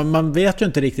tidigare. Men man vet ju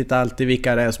inte riktigt alltid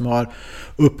vilka det är som har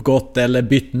uppgått eller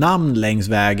bytt namn längs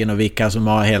vägen, och vilka som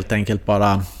har helt enkelt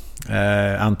bara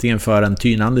antingen för en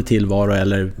tynande tillvaro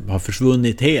eller har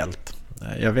försvunnit helt.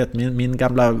 Jag vet min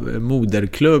gamla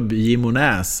moderklubb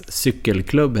Gimonäs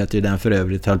cykelklubb heter ju den, för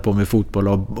övrigt höll på med fotboll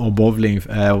och bowling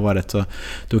och var rätt så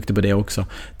duktig på det också.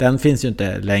 Den finns ju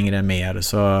inte längre mer,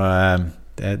 så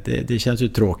det känns ju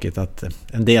tråkigt att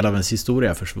en del av ens historia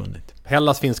har försvunnit.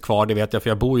 Hellas finns kvar, det vet jag, för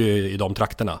jag bor ju i de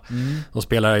trakterna. De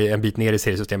spelar en bit ner i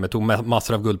seriesystemet, tog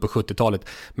massor av guld på 70-talet.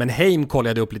 Men Heim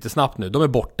kollade upp lite snabbt nu, de är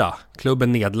borta.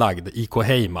 Klubben nedlagd, IK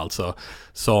Heim alltså.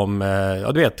 Som,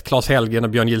 du vet, Claes Helgen och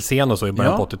Björn Gilsén och så i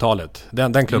början på 80-talet.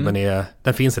 Den klubben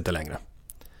den finns inte längre.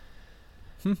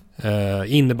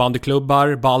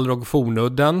 Innebandyklubbar, Balrog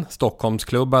Fornudden,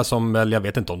 Stockholmsklubbar som väl, jag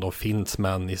vet inte om de finns,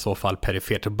 men i så fall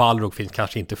perifert. Balrog finns,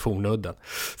 kanske inte Fornudden.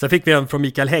 Sen fick vi en från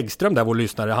Mikael Häggström där, vår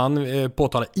lyssnare. Han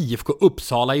påtalade IFK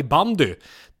Uppsala i bandy.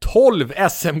 12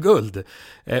 SM-guld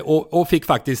och fick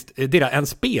faktiskt en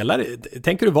spelare,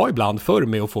 tänker du var ibland förr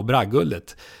med att få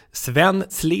bragdguldet. Sven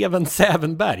Sleven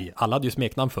Sävenberg, alla hade ju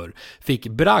smeknamn för, fick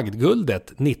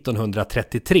bragdguldet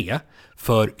 1933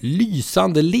 för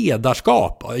lysande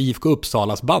ledarskap av IFK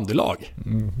Uppsalas bandylag.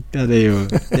 Ja, det är ju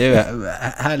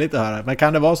härligt att höra. Men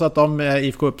kan det vara så att de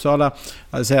IFK Uppsala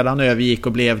sedan övergick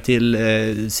och blev till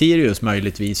Sirius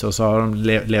möjligtvis, och så har de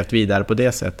levt vidare på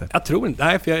det sättet? Jag tror inte,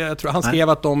 nej, för jag tror han skrev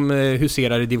att de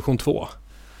huserar i division 2.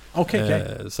 Okay.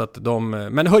 Så att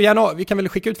men hör gärna, vi kan väl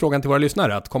skicka ut frågan till våra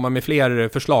lyssnare att komma med fler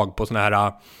förslag på såna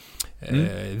här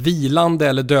vilande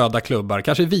eller döda klubbar.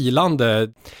 Kanske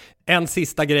vilande. En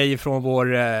sista grej från vår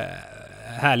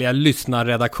härliga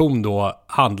lyssnarredaktion då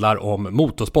handlar om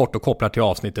motorsport och kopplar till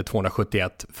avsnittet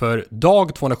 271. För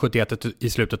dag 271 i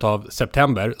slutet av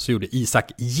september så gjorde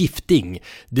Isak Gifting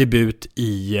debut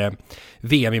i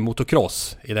VM i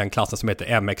motocross i den klassen som heter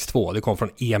MX2. Det kom från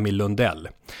Emil Lundell.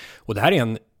 Och det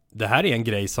här är en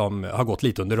grej som har gått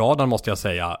lite under radarn, måste jag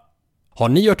säga. Har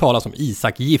ni hört talas om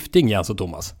Isak Gifting, Jens och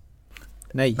Thomas?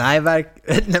 Nej,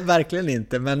 verkligen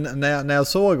inte. Men när jag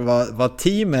såg vad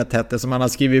teamet hette som han har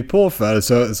skrivit på för,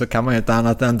 så kan man ju inte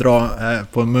annat än dra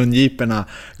på mungiporna.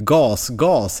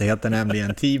 Gas heter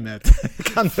nämligen teamet.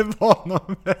 Kan det vara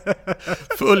någon?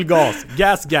 Full gas.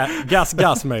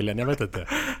 Gas möjligen, jag vet inte.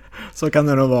 Så kan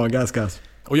det nog vara, gas.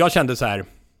 Och jag kände så här,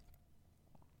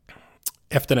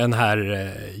 efter den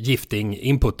här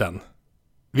gifting-inputen.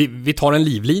 Vi tar en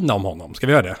livlina om honom. Ska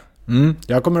vi göra det?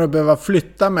 Jag kommer att behöva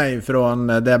flytta mig från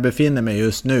där jag befinner mig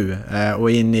just nu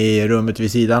och in i rummet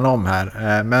vid sidan om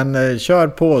här. Men kör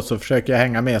på så försöker jag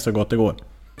hänga med så gott det går.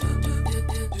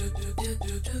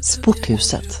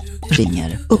 Sporthuset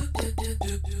ringer upp.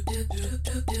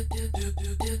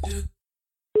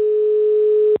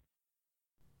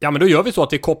 Ja, men då gör vi så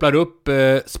att vi kopplar upp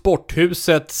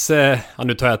Sporthusets,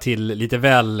 nu tar jag till lite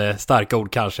väl starka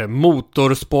ord kanske,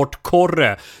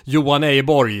 motorsportkorre Johan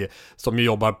Ejeborg, som ju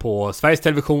jobbar på Sveriges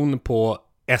Television på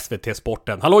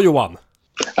SVT-sporten. Hallå Johan!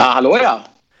 Ja, hallå ja!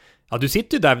 Ja, du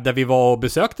sitter ju där vi var och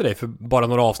besökte dig för bara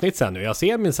några avsnitt sedan nu. Jag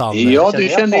ser minsann. Ja, du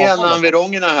kände igen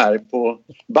environgerna här på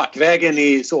Backvägen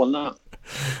i Solna.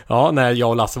 Ja, när jag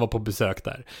och Lasse var på besök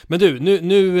där. Men du,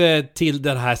 nu till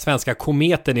den här svenska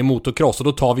kometen i motocross, och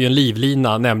då tar vi en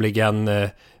livlina, nämligen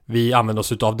vi använder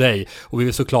oss av dig. Och vi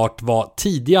vill såklart vara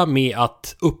tidiga med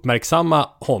att uppmärksamma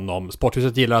honom.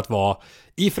 Sporthuset gillar att vara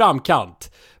i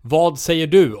framkant. Vad säger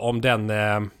du om den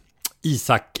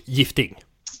Isak Gifting?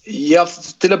 Ja,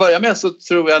 till att börja med så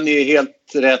tror jag ni är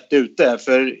helt rätt ute.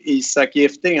 För Isak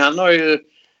Gifting, han har ju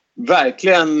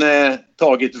verkligen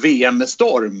tagit VM med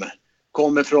storm.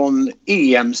 Kommer från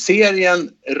EM-serien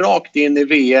rakt in i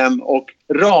VM och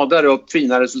radar upp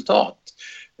fina resultat.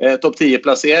 Topp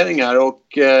 10-placeringar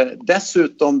och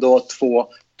dessutom då 2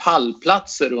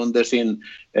 pallplatser under sin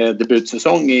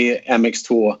debutsäsong i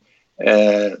MX2.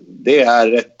 Det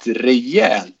är ett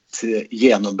rejält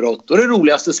genombrott och det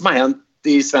roligaste som har hänt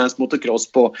i svensk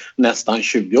motocross på nästan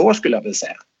 20 år skulle jag vilja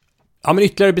säga. Ja, men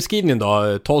ytterligare beskrivning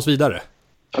då, ta oss vidare.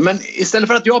 Ja, men istället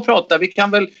för att jag pratar, vi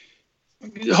kan väl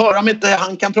höra om inte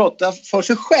han kan prata för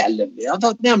sig själv. Jag har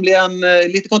tagit nämligen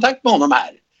lite kontakt med honom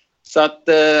här. Så att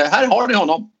här har ni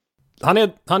honom. Han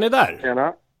är där.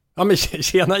 Tjena. Ja, men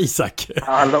tjena Isak.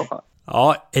 Hallå.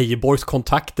 Ja, Ejeborgs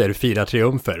kontakter firar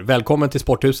triumfer. Välkommen till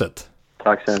Sporthuset.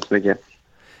 Tack så hemskt mycket.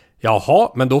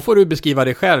 Jaha, men då får du beskriva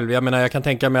dig själv. Jag menar, jag kan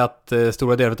tänka mig att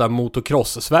stora delar av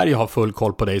motocross-Sverige har full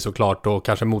koll på dig såklart, och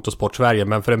kanske motorsport-Sverige,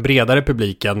 men för den bredare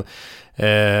publiken,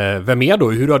 vem är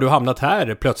då? Hur har du hamnat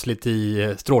här plötsligt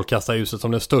i strålkastarljuset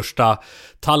som den största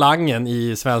talangen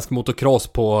i svensk motocross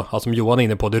på, som Johan är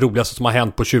inne på, det roligaste som har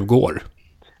hänt på 20 år?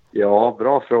 Ja,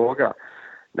 bra fråga.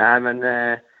 Nej, men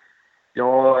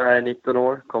jag är 19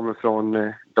 år, kommer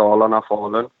från Dalarna,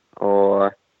 Falun,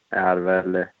 och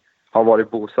har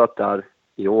varit bosatt där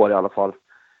i år i alla fall.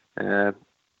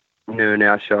 Nu när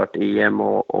jag har kört EM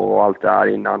och allt det här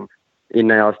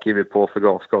innan jag har skrivit på för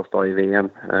gasgas i VM.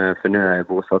 För nu är jag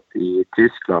bosatt i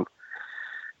Tyskland.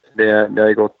 Det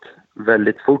har gått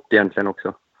väldigt fort egentligen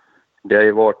också. Det har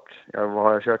ju varit, vad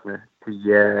har jag kört med?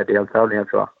 10 deltävlingar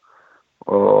tror jag.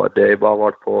 Och det har ju bara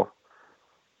varit på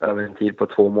över en tid på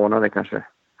 2 månader kanske,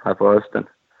 här på hösten.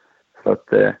 Så att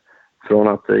från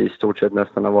att i stort sett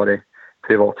nästan har varit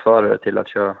privatförare till att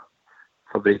köra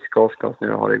fabriksgasgas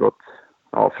nu har det gått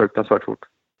fruktansvärt fort.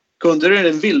 Kunde du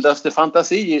den vildaste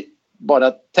fantasi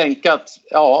bara tänka att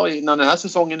innan den här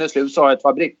säsongen är slut så har jag ett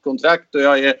fabrikskontrakt och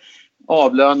jag är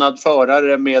avlönad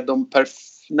förare med de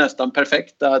nästan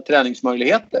perfekta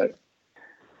träningsmöjligheter?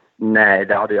 Nej,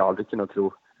 det hade jag aldrig kunnat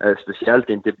tro. Speciellt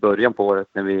inte i början på året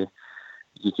när vi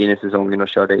gick in i säsongen och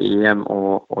körde EM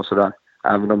och sådär.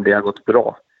 Även om det har gått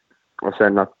bra. Och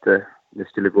sen att det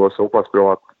skulle gå så pass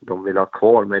bra att de vill ha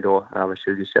kvar mig då över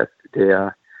 2021.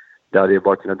 Det hade jag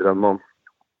bara kunnat drömma om.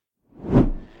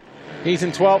 He's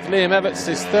in 12th, Liam Everts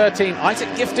is 13. Isaac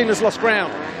Gifting has lost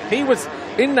ground. He was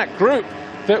in that group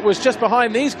that was just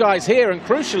behind these guys here, and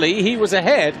crucially he was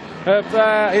ahead of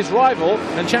his rival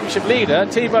and championship leader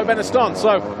Thibaut Beneston.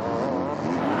 So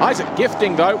Isaac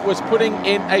Gifting though was putting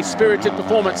in a spirited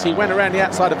performance. He went around the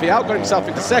outside of Vial, got himself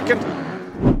into second.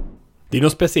 Det är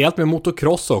något speciellt med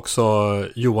motocross också,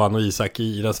 Johan och Isak,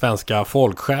 i den svenska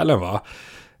folksjälen, va?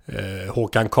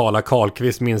 Håkan Karla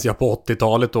Karlqvist minns jag på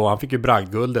 80-talet då, han fick ju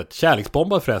bragdguldet.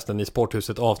 Kärleksbombad förresten i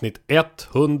Sporthuset avsnitt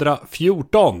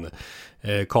 114.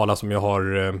 Karla som ju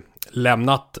har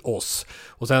lämnat oss.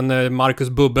 Och sen Marcus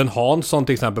Bubben Hansson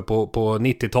till exempel på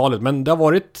 90-talet. Men det har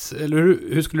varit, eller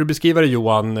hur skulle du beskriva det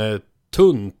Johan,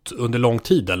 tunt under lång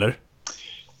tid eller?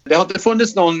 Det har inte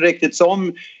funnits någon riktigt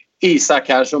som Isak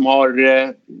här som har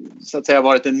så att säga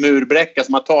varit en murbräcka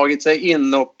som har tagit sig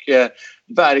in och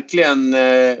verkligen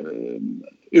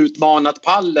utmanat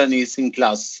pallen i sin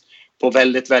klass på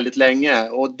väldigt, väldigt länge.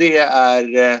 Och det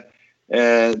är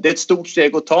ett stort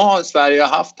steg att ta. Sverige har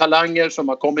haft talanger som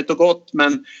har kommit och gått,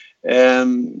 men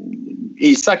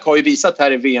Isak har ju visat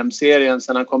här i VM-serien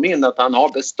sedan han kom in att han har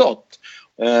bestått.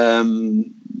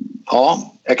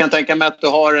 Jag kan tänka mig att du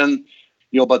har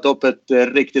jobbat upp ett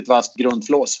riktigt vasst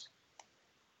grundflås.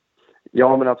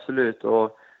 Ja, men absolut.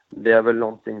 Och det är väl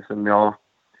någonting som jag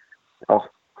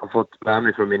har fått med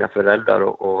mig från mina föräldrar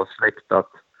och släkt, att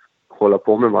hålla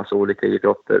på med massa olika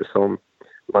idrotter som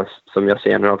jag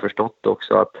senare har förstått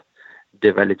också, att det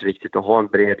är väldigt viktigt att ha en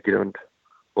bred grund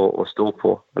att stå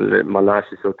på. Man lär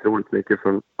sig så otroligt mycket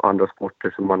från andra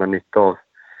sporter som man har nytta av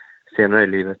senare i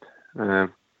livet.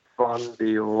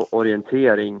 Bandy och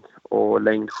orientering och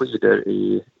längdskidor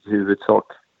i huvudsak.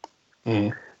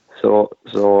 Så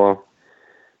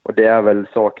och det är väl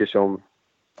saker som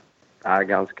är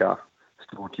ganska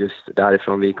stort just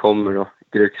därifrån vi kommer då.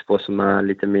 Grycksbo som är en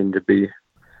lite mindre by.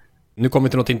 Nu kommer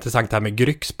till något intressant här med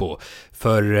Grycksbo.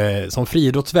 För som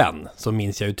friidrottsvän så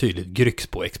minns jag ju tydligt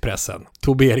Grycksbo-expressen.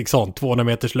 Tobbe Eriksson,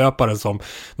 200-meterslöparen som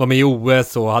var med i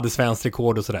OS och hade svensk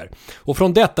rekord och sådär. Och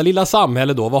från detta lilla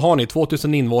samhälle då, vad har ni,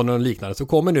 2000 invånare och liknande, så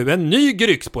kommer nu en ny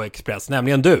Grycksbo-express,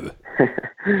 nämligen du.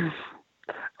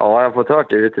 Ja, jag har fått hört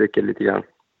det uttrycket lite grann.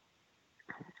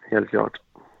 Helt klart.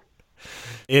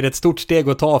 Är det ett stort steg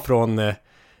att ta från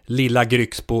lilla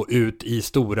Grycksbo ut i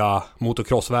stora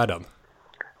motocrossvärlden?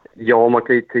 Ja, man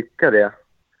kan ju tycka det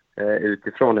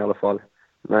utifrån i alla fall.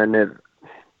 Men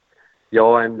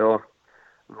jag har ändå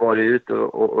varit ute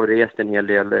och rest en hel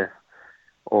del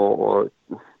och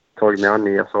tagit mig an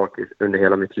nya saker under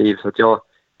hela mitt liv. Så att jag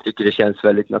tycker det känns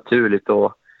väldigt naturligt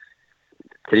och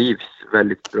trivs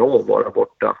väldigt bra att vara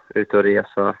borta. Ut och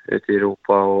resa ut i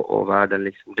Europa och världen.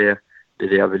 Liksom. Det är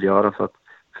det jag vill göra. Så att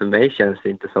för mig känns det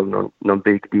inte som någon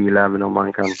big deal, även om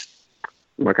man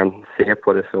kan se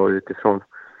på det så utifrån.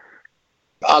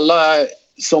 Alla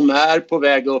som är på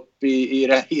väg upp i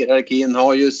hierarkin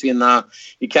har ju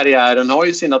i karriären har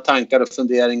ju sina tankar och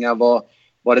funderingar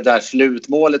vad det där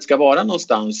slutmålet ska vara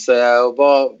någonstans.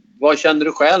 Vad känner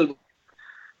du själv?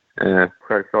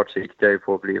 Självklart siktar jag ju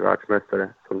på att bli världsmästare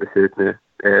som det ser ut nu.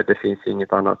 Det finns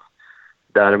inget annat.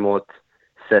 Däremot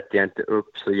sätter jag inte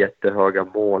upp så jättehöga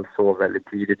mål så väldigt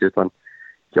tidigt, utan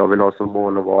jag vill ha som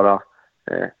mål att vara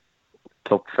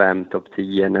topp 5, topp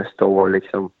 10 nästa år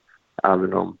liksom.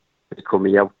 Även om vi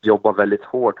kommer jobba väldigt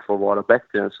hårt för att vara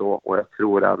bättre än så, och jag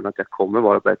tror även att jag kommer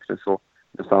vara bättre än så.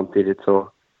 Men samtidigt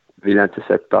så vill jag inte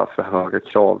sätta för höga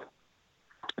krav,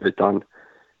 utan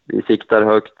vi siktar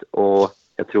högt och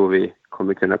jag tror vi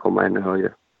kommer kunna komma ännu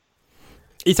högre.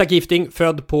 Isak Gifting,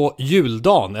 född på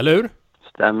juldagen, eller hur?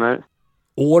 Stämmer.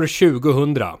 År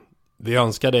 2000. Vi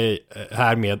önskar dig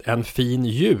härmed en fin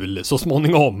jul så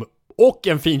småningom. Och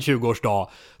en fin 20-årsdag.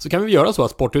 Så kan vi göra så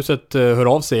att Sporthuset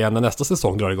hör av sig när nästa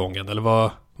säsong drar igång. Eller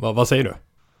vad säger du?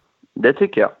 Det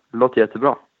tycker jag. Det låter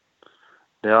jättebra.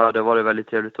 Det har varit väldigt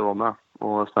trevligt att vara med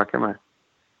och snacka med.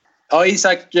 Ja,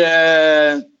 Isak,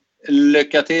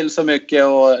 lycka till så mycket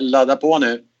och ladda på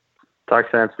nu. Tack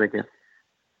så hemskt mycket.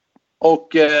 Och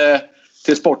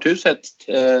till Sporthuset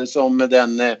som den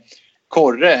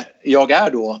korre jag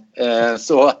är då,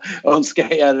 så önskar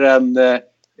jag er en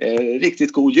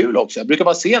riktigt god jul också. Jag brukar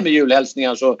vara sen med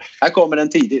julhälsningar, så här kommer den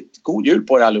tidigt. God jul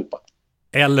på er allihopa.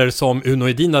 Eller som Uno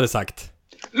Edin hade sagt.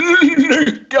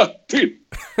 Lycka till!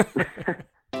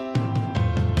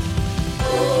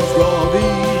 Ska vi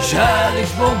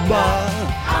kärleksbomba?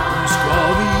 Nu ska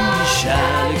vi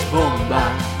kärleksbomba.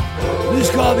 Nu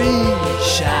ska vi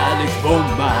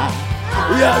kärleksbomba.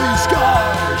 Ja, vi ska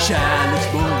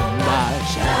kärleksbomba.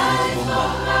 Kärleksbomba.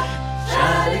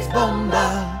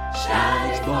 Kärleksbomba.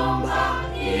 Kärleksbomba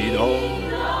idag.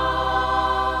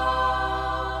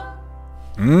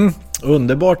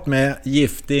 Underbart med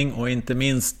Gifting och inte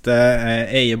minst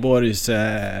Ejeborgs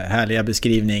härliga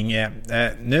beskrivning.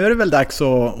 Nu är det väl dags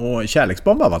att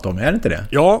kärleksbomba, va Tom? Är det inte det?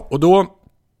 Ja, och då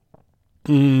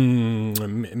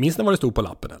minns ni vad det stod på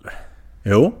lappen, eller?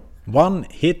 Jo, One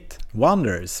Hit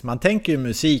Wonders. Man tänker ju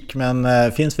musik,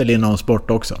 men finns väl inom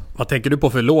sport också. Vad tänker du på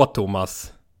för låt,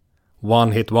 Thomas?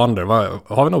 One Hit Wonder.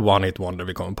 Har vi någon One Hit Wonder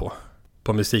vi kommer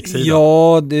på musiksidan?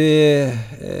 Ja, det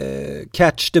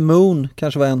Catch the Moon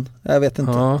kanske var en. Jag vet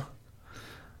inte. Ja.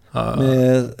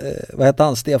 Med, vad heter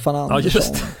han? Stefan Andersson. Ja,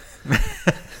 just.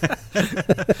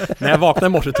 När jag vaknade i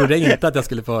morse trodde jag inte att jag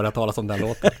skulle få höra talas om den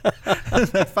låten.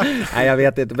 Nej, jag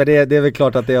vet inte. Men det är väl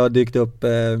klart att det har dykt upp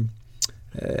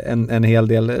en hel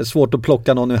del. Svårt att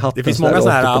plocka någon ur hatten. Det finns många så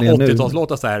här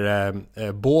 80-talslåtar, så här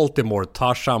Baltimore,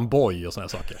 Tarzan Boy och såna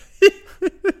saker.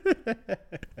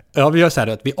 Ja, vi gör så här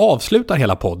att vi avslutar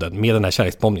hela podden med den här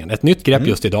kärleksbombningen. Ett nytt grepp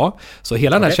just idag. Så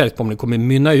hela den här kärleksbombningen kommer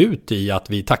mynna ut i att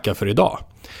vi tackar för idag.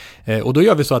 Och då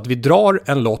gör vi så att vi drar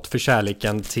en lott för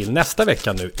kärleken till nästa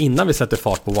vecka nu, innan vi sätter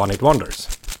fart på One Hit Wonders.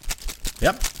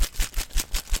 Ja.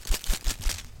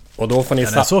 Och då får ni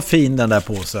den är så fin, den där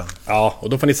påsen. Ja, och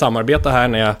då får ni samarbeta här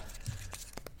när jag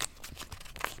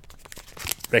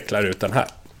vecklar ut den här.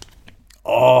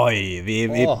 Oj,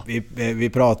 vi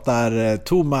pratar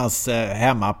Thomas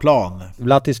hemmaplan.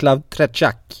 Vladislav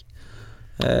Trečak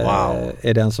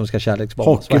är den som ska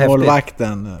kärleksbombas.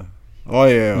 Hockeymålvakten.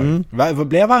 Oj.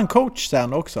 Blev han coach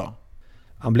sen också?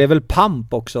 Han blev väl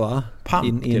pamp också, va?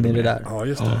 Pamp in i det där. Ja,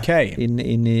 just det. Okej.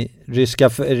 In i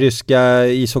ryska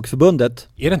ishockeyförbundet.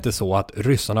 Är det inte så att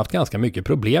ryssarna haft ganska mycket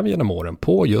problem genom åren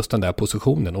på just den där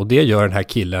positionen? Och det gör den här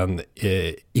killen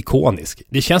ikonisk.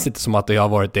 Det känns inte som att det har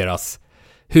varit deras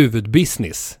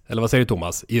huvudbusiness, eller vad säger du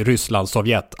Thomas, i Ryssland,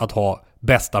 Sovjet, att ha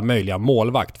bästa möjliga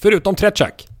målvakt, förutom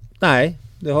Trečak. Nej,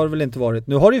 det har det väl inte varit.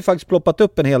 Nu har det ju faktiskt ploppat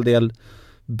upp en hel del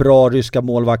bra ryska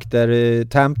målvakter.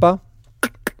 Tampa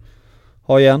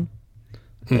har igen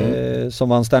som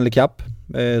vann Stanley Cup.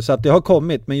 Så att det har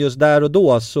kommit, men just där och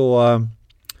då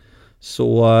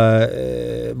så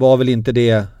var väl inte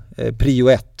det prio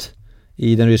 1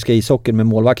 i den ryska ishockeyn med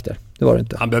målvakter. Det var det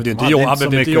inte. Han behövde ju inte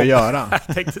göra.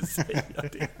 Jag tänkte säga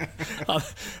det.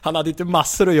 Han hade inte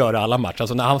massor att göra alla matcher.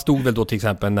 Alltså när han stod väl då till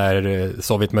exempel när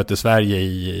Sovjet mötte Sverige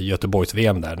i Göteborgs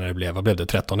VM där, när det blev, vad blev det,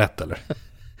 13-1 eller?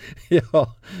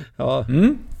 Ja.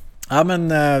 Ja,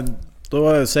 men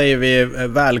då säger vi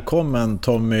välkommen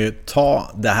Tommy,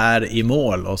 ta det här i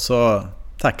mål och så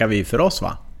tackar vi för oss,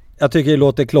 va? Jag tycker det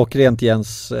låter klockrent,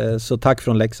 Jens, så tack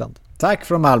från Leksand. Tack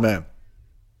från Malmö.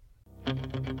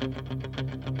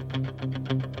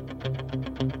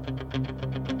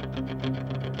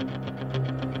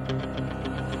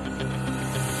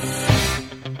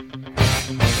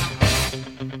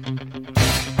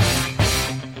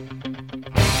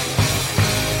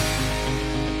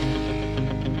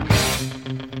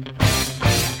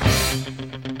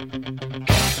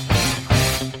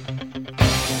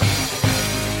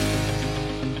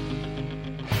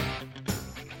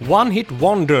 One Hit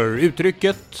Wonder,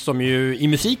 uttrycket som ju i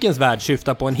musikens värld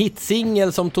syftar på en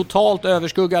hitsingel som totalt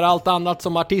överskuggar allt annat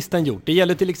som artisten gjort. Det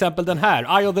gäller till exempel den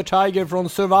här, Eye of the Tiger från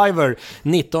Survivor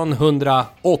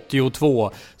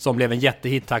 1982, som blev en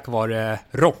jättehit tack vare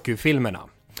Rocky-filmerna.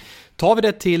 Tar vi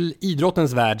det till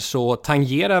idrottens värld så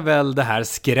tangerar väl det här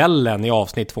skrällen i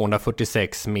avsnitt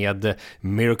 246 med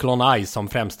Miracle on Ice som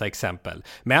främsta exempel.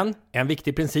 Men en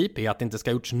viktig princip är att det inte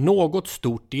ska gjorts något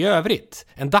stort i övrigt.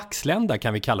 En dagslända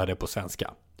kan vi kalla det på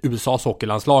svenska. USAs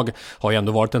hockeylandslag har ju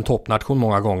ändå varit en toppnation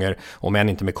många gånger, om än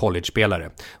inte med college-spelare.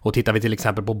 Och tittar vi till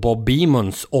exempel på Bob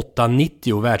Beamons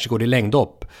 8,90 världsrekord i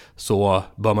längdhopp, så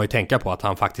bör man ju tänka på att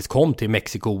han faktiskt kom till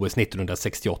Mexiko-OS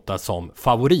 1968 som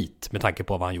favorit med tanke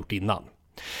på vad han gjort innan.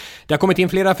 Det har kommit in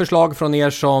flera förslag från er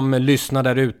som lyssnar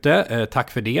där ute.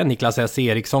 Tack för det. Niklas S.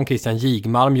 Eriksson, Christian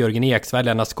Jigmalm, Jörgen Eksvärd,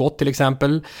 Lennart Skott till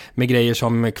exempel. Med grejer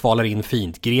som kvalar in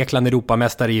fint. Grekland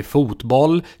Europamästare i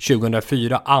fotboll.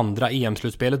 2004 andra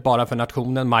EM-slutspelet bara för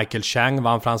nationen. Michael Chang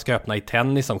vann Franska öppna i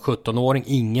tennis som 17-åring.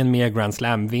 Ingen mer Grand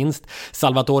Slam-vinst.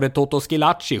 Salvatore Toto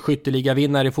Schilacci,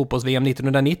 skytteligavinnare i fotbolls-VM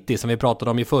 1990 som vi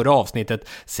pratade om i förra avsnittet.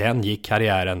 Sen gick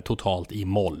karriären totalt i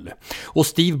moll. Och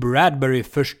Steve Bradbury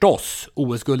förstås,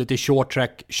 OS-guldet i short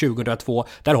track 2002.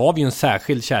 Där har vi ju en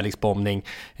särskild kärleksbombning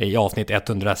i avsnitt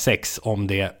 106 om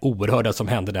det oerhörda som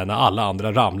hände där när alla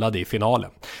andra ramlade i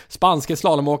finalen. Spanske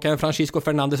slalomåkaren Francisco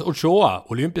Fernández Ochoa,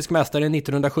 olympisk mästare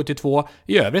 1972.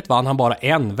 I övrigt vann han bara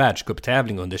en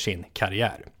världscuptävling under sin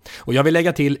karriär. Och jag vill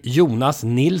lägga till Jonas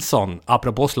Nilsson,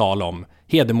 apropå slalom,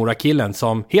 Hedemora-killen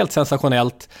som helt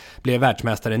sensationellt blev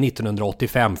världsmästare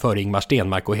 1985 för Ingmar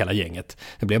Stenmark och hela gänget.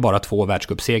 Det blev bara 2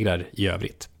 världscupsegrar i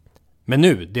övrigt. Men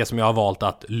nu, det som jag har valt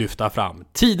att lyfta fram.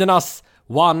 Tidernas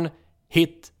One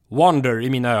Hit Wonder i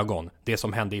mina ögon. Det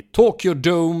som hände i Tokyo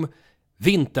Dome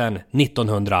vintern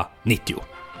 1990.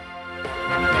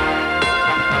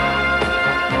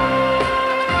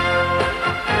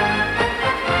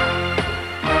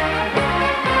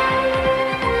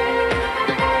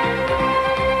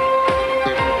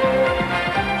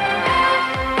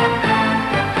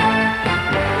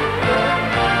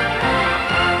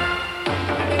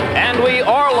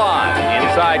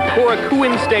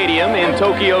 Korakuen Stadium in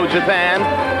Tokyo, Japan,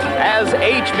 as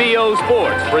HBO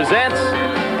Sports presents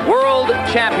World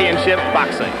Championship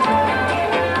Boxing.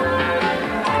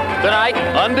 Tonight,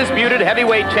 undisputed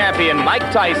heavyweight champion Mike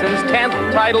Tyson's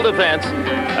 10th title defense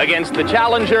against the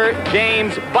challenger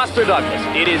James Buster Douglas.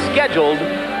 It is scheduled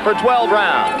for 12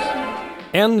 rounds.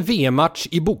 En VM-match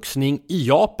i boxning i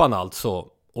Japan alltså.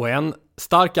 Och en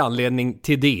stark anledning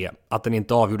till det, att den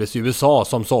inte avgjordes i USA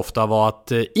som så ofta, var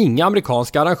att inga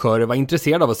amerikanska arrangörer var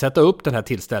intresserade av att sätta upp den här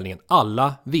tillställningen.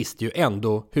 Alla visste ju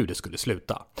ändå hur det skulle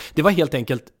sluta. Det var helt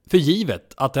enkelt för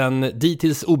givet att den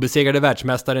dittills obesegrade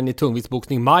världsmästaren i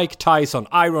tungviktsboxning Mike Tyson,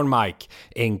 Iron Mike,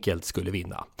 enkelt skulle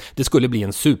vinna. Det skulle bli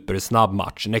en supersnabb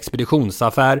match, en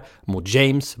expeditionsaffär mot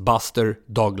James Buster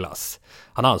Douglas.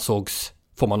 Han ansågs,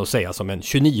 får man nog säga, som en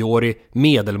 29-årig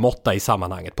medelmåtta i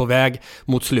sammanhanget, på väg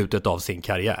mot slutet av sin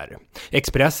karriär.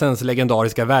 Expressens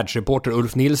legendariska världsreporter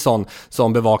Ulf Nilsson,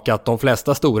 som bevakat de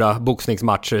flesta stora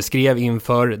boxningsmatcher, skrev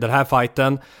inför den här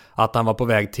fighten att han var på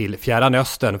väg till Fjärran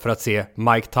Östern för att se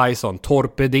Mike Tyson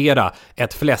torpedera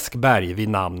ett fläskberg vid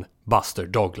namn Buster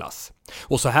Douglas.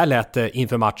 Och så här lät det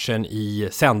inför matchen i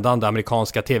sändande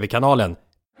amerikanska tv-kanalen.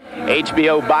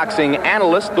 HBO boxing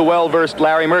analyst, the well-versed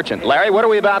Larry Merchant. Larry, what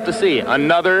are we about to see?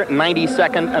 Another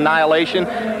 90-second annihilation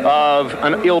of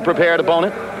an ill-prepared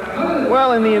opponent?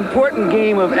 Well, in the important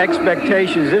game of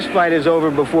expectations, this fight is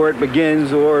over before it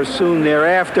begins or soon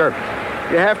thereafter.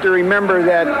 You have to remember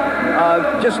that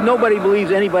just nobody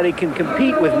believes anybody can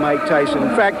compete with Mike Tyson.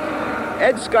 In fact,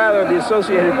 Ed Schuyler of the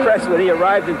Associated Press, when he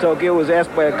arrived in Tokyo, was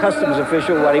asked by a customs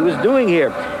official what he was doing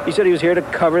here. He said he was here to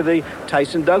cover the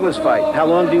Tyson-Douglas fight. How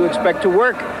long do you expect to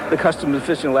work? The customs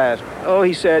official asked. Oh,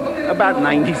 he said, about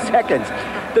 90 seconds.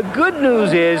 The good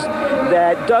news is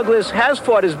that Douglas has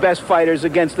fought his best fighters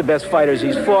against the best fighters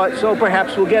he's fought, so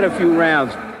perhaps we'll get a few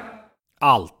rounds.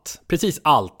 Precis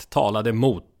allt talade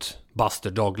mot Buster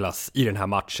Douglas i den här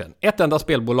matchen. Ett enda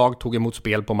spelbolag tog emot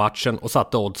spel på matchen och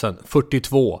satte oddsen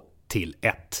 42-1.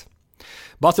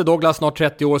 Buster Douglas, snart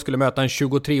 30 år, skulle möta en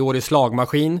 23-årig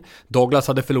slagmaskin. Douglas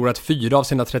hade förlorat 4 av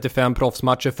sina 35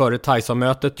 proffsmatcher före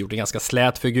Tyson-mötet. Gjorde en ganska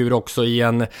slät figur också i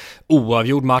en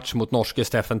oavgjord match mot norske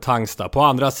Steffen Tangsta. På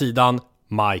andra sidan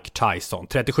Mike Tyson.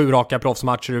 37 raka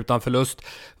proffsmatcher utan förlust,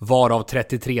 varav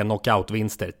 33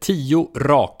 knockoutvinster. 10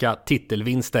 raka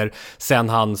titelvinster sen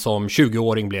han som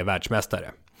 20-åring blev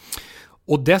världsmästare.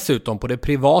 Och dessutom på det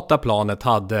privata planet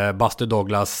hade Buster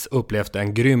Douglas upplevt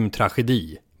en grym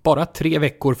tragedi. Bara 3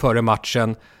 veckor före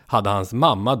matchen hade hans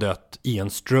mamma dött i en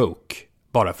stroke,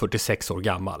 bara 46 år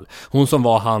gammal. Hon som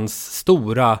var hans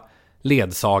stora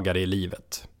ledsagare i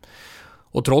livet.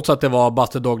 Och trots att det var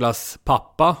Buster Douglas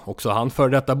pappa, också han för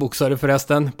detta boxare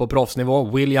förresten, på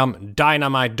proffsnivå, William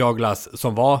Dynamite Douglas,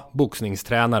 som var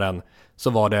boxningstränaren, så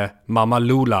var det mamma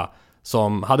Lula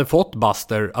som hade fått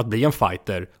Buster att bli en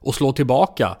fighter och slå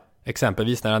tillbaka,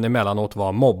 exempelvis när han emellanåt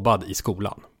var mobbad i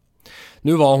skolan.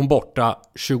 Nu var hon borta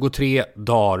 23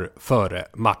 dagar före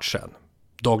matchen.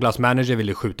 Douglas manager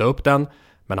ville skjuta upp den,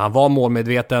 men han var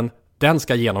målmedveten. Den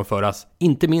ska genomföras,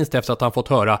 inte minst efter att han fått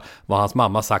höra vad hans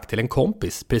mamma sagt till en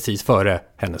kompis precis före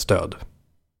hennes död.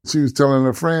 She was telling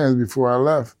her friends before I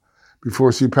left,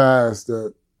 before she passed,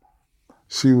 that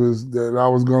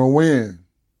I was going to win.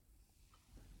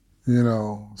 You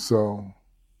know, so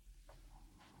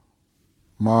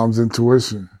mom's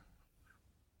intuition.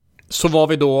 Så var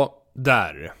vi då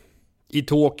där, i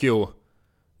Tokyo,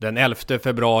 den 11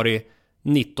 februari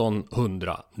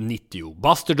 1990.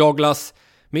 Buster Douglas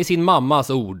med sin mammas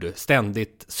ord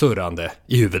ständigt surrande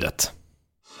i huvudet.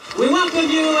 We welcome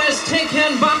you as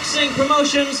Take-Hand Boxing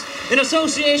Promotions in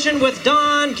association with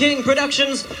Don King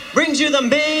Productions brings you the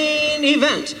main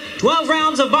event. 12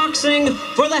 rounds of boxing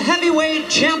for the heavyweight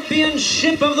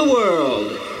championship of the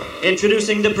world.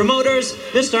 Introducing the promoters,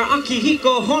 Mr.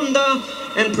 Akihiko Honda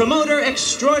and promoter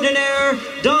extraordinaire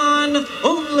Don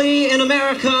Only in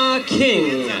America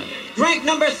King. Ranked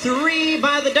number 3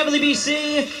 by the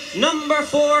WBC, number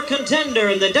 4 contender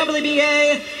in the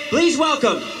WBA. Please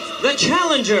welcome the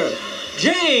challenger,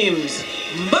 James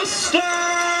Buster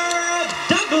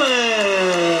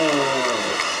Douglas.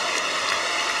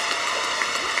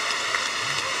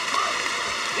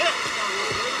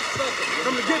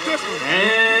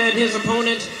 And his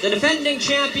opponent, the defending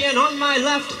champion on my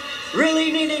left,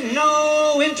 really needing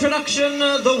no introduction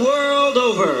the world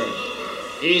over.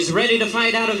 He's ready to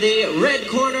fight out of the red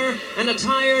corner and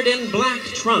attired in black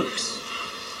trunks.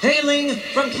 Hailing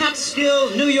from Catskill,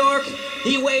 New York,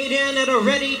 he weighed in at a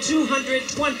ready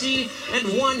 220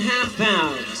 1/2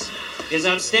 pounds. His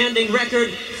outstanding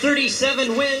record,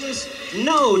 37 wins,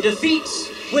 no defeats,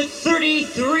 with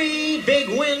 33 big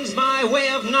wins by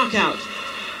way of knockout.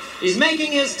 He's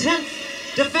making his 10th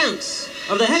defense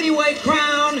of the heavyweight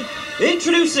crown,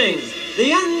 introducing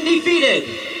the undefeated,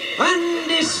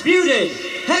 undisputed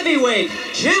heavyweight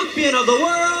champion of the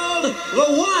world,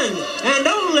 the one and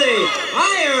only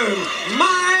Iron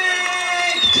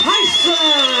Mike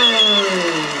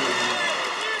Tyson!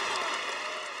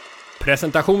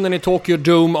 Presentationen i Tokyo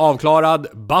Dome avklarad.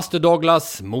 Buster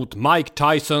Douglas mot Mike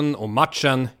Tyson och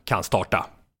matchen kan starta.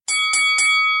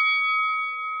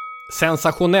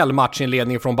 Sensationell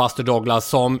matchinledning från Buster Douglas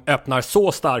som öppnar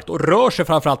så starkt och rör sig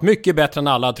framförallt mycket bättre än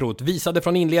alla trott. Visade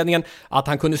från inledningen att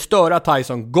han kunde störa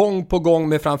Tyson gång på gång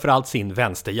med framförallt sin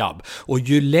vänsterjabb. Och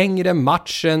ju längre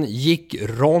matchen gick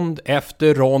rond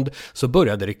efter rond så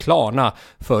började det klarna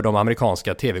för de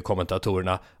amerikanska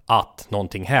tv-kommentatorerna att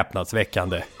någonting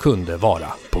häpnadsväckande kunde vara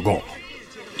på gång.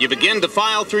 You begin to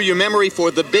file through your memory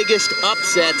for the biggest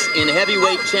upsets in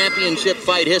heavyweight championship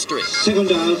fight history.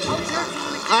 Singled out.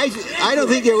 I don't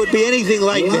think there would be anything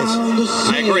like this.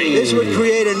 I agree. This would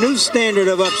create a new standard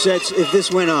of upsets if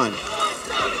this went on.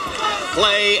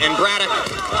 Clay and Braddock,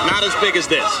 not as big as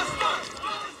this.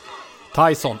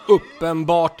 Tyson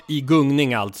uppenbart i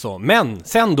gungning alltså. Men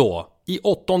sen då, i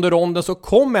 8:e ronden så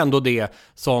kom ändå det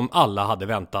som alla hade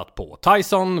väntat på.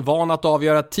 Tyson, van att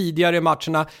avgöra tidigare i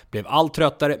matcherna, blev allt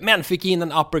tröttare men fick in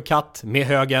en uppercut med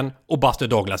högen och Buster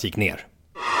Douglas gick ner.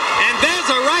 And there's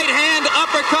a right hand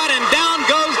uppercut and down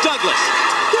goes Douglas.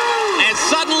 As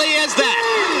suddenly as that.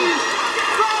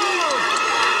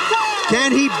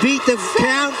 Can he beat the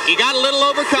count? He got a little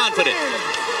overconfident.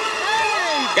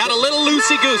 Got a little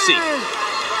loosey-goosey.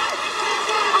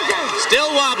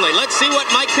 Still wobbly. Let's see what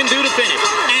Mike can do to finish.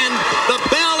 And the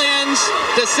bell ends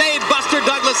to save Buster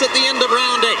Douglas at the end of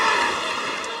round 8.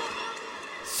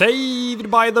 Saved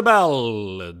by the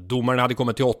bell! Domaren hade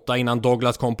kommit till 8 innan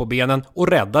Douglas kom på benen och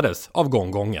räddades av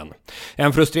gånggången.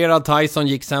 En frustrerad Tyson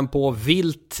gick sen på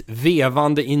vilt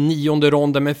vevande i 9:e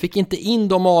ronden men fick inte in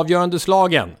de avgörande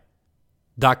slagen.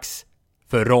 Dags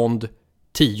för rond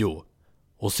 10.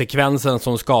 Och sekvensen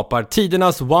som skapar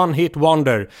tidernas one-hit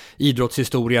wonder,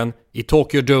 idrottshistorien i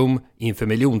Tokyo Dome inför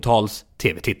miljontals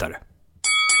tv-tittare.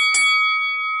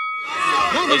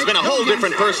 He's been a whole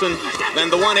different person than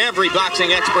the one every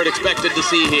boxing expert expected to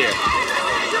see here.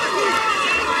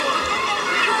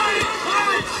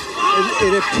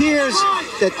 It appears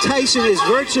that Tyson is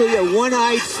virtually a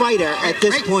one-eyed fighter at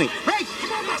this point.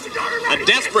 A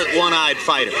desperate one-eyed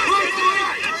fighter.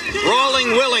 Brawling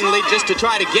willingly just to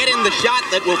try to get in the shot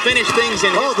that will finish things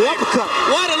in. Oh, the uppercut.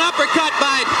 What an uppercut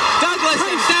by Douglas,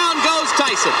 and down goes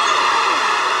Tyson.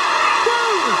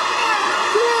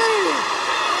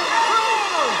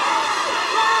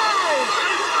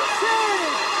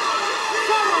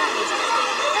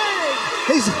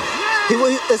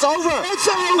 It's over. It's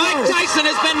over. Mike Tyson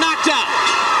has been knocked out.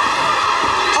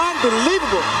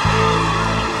 Unbelievable.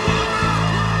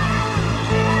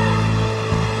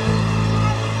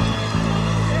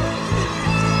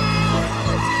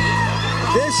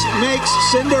 This makes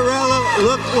Cinderella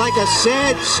look like a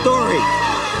sad story.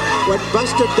 What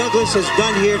Buster Douglas has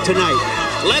done here tonight.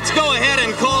 Let's go ahead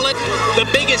and call it the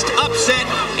biggest upset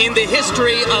in the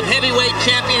history of heavyweight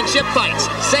championship fights.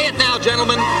 Say it now,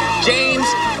 gentlemen. James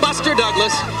Buster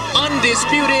Douglas,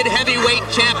 undisputed heavyweight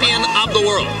champion of the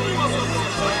world.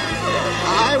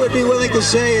 I would be willing to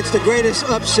say it's the greatest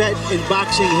upset in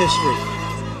boxing history.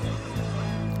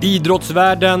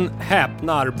 Idrottsvärlden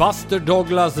häpnar. Buster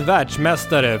Douglas,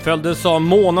 världsmästare, följdes av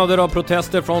månader av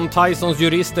protester från Tysons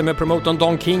jurister med promotorn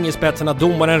Don King i spetsen att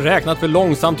domaren räknat för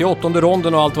långsamt i 8:e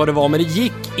ronden och allt vad det var. Men det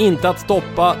gick inte att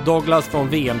stoppa Douglas från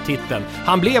VM-titeln.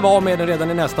 Han blev av med den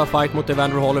redan i nästa fight mot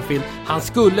Evander Holyfield. Han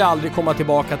skulle aldrig komma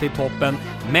tillbaka till toppen,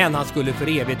 men han skulle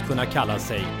för evigt kunna kalla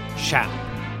sig champ.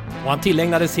 Och han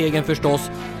tillägnade segern förstås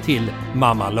till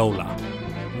Mama Lola.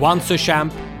 Once a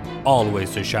champ,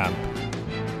 always a champ.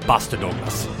 Buster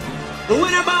Douglas. The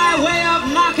winner by way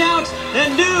of knockout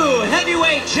and new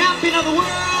heavyweight champion of the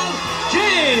world,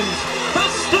 James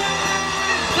Buster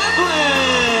Douglas!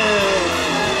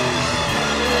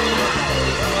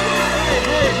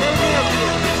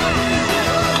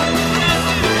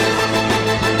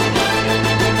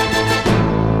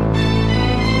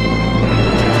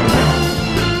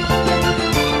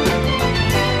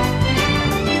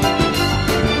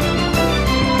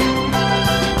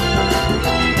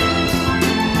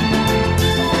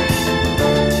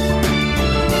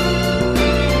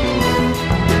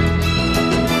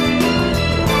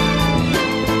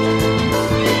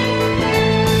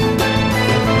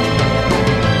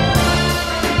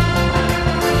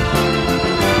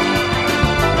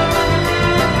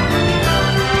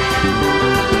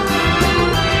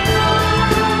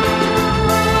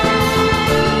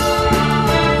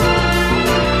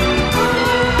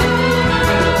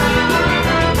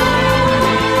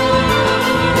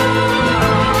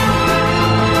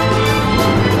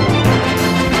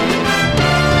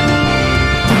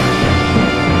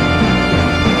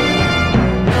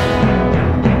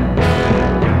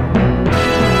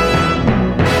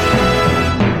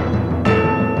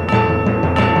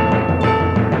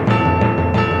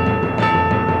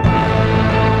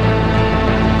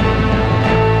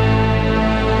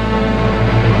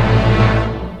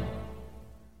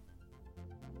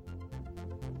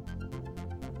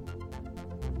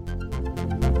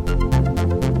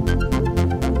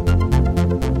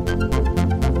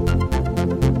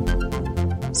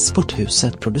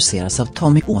 Sporthuset produceras av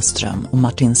Tommy Åström och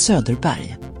Martin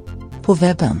Söderberg. På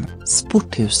webben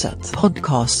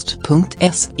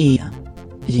sporthusetpodcast.se.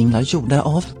 Jinglar gjorda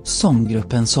av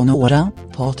sånggruppen Sonora,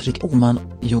 Patrik Åman,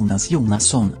 Jonas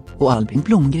Jonasson och Albin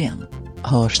Blomgren.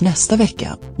 Hörs nästa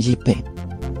vecka, Jippi.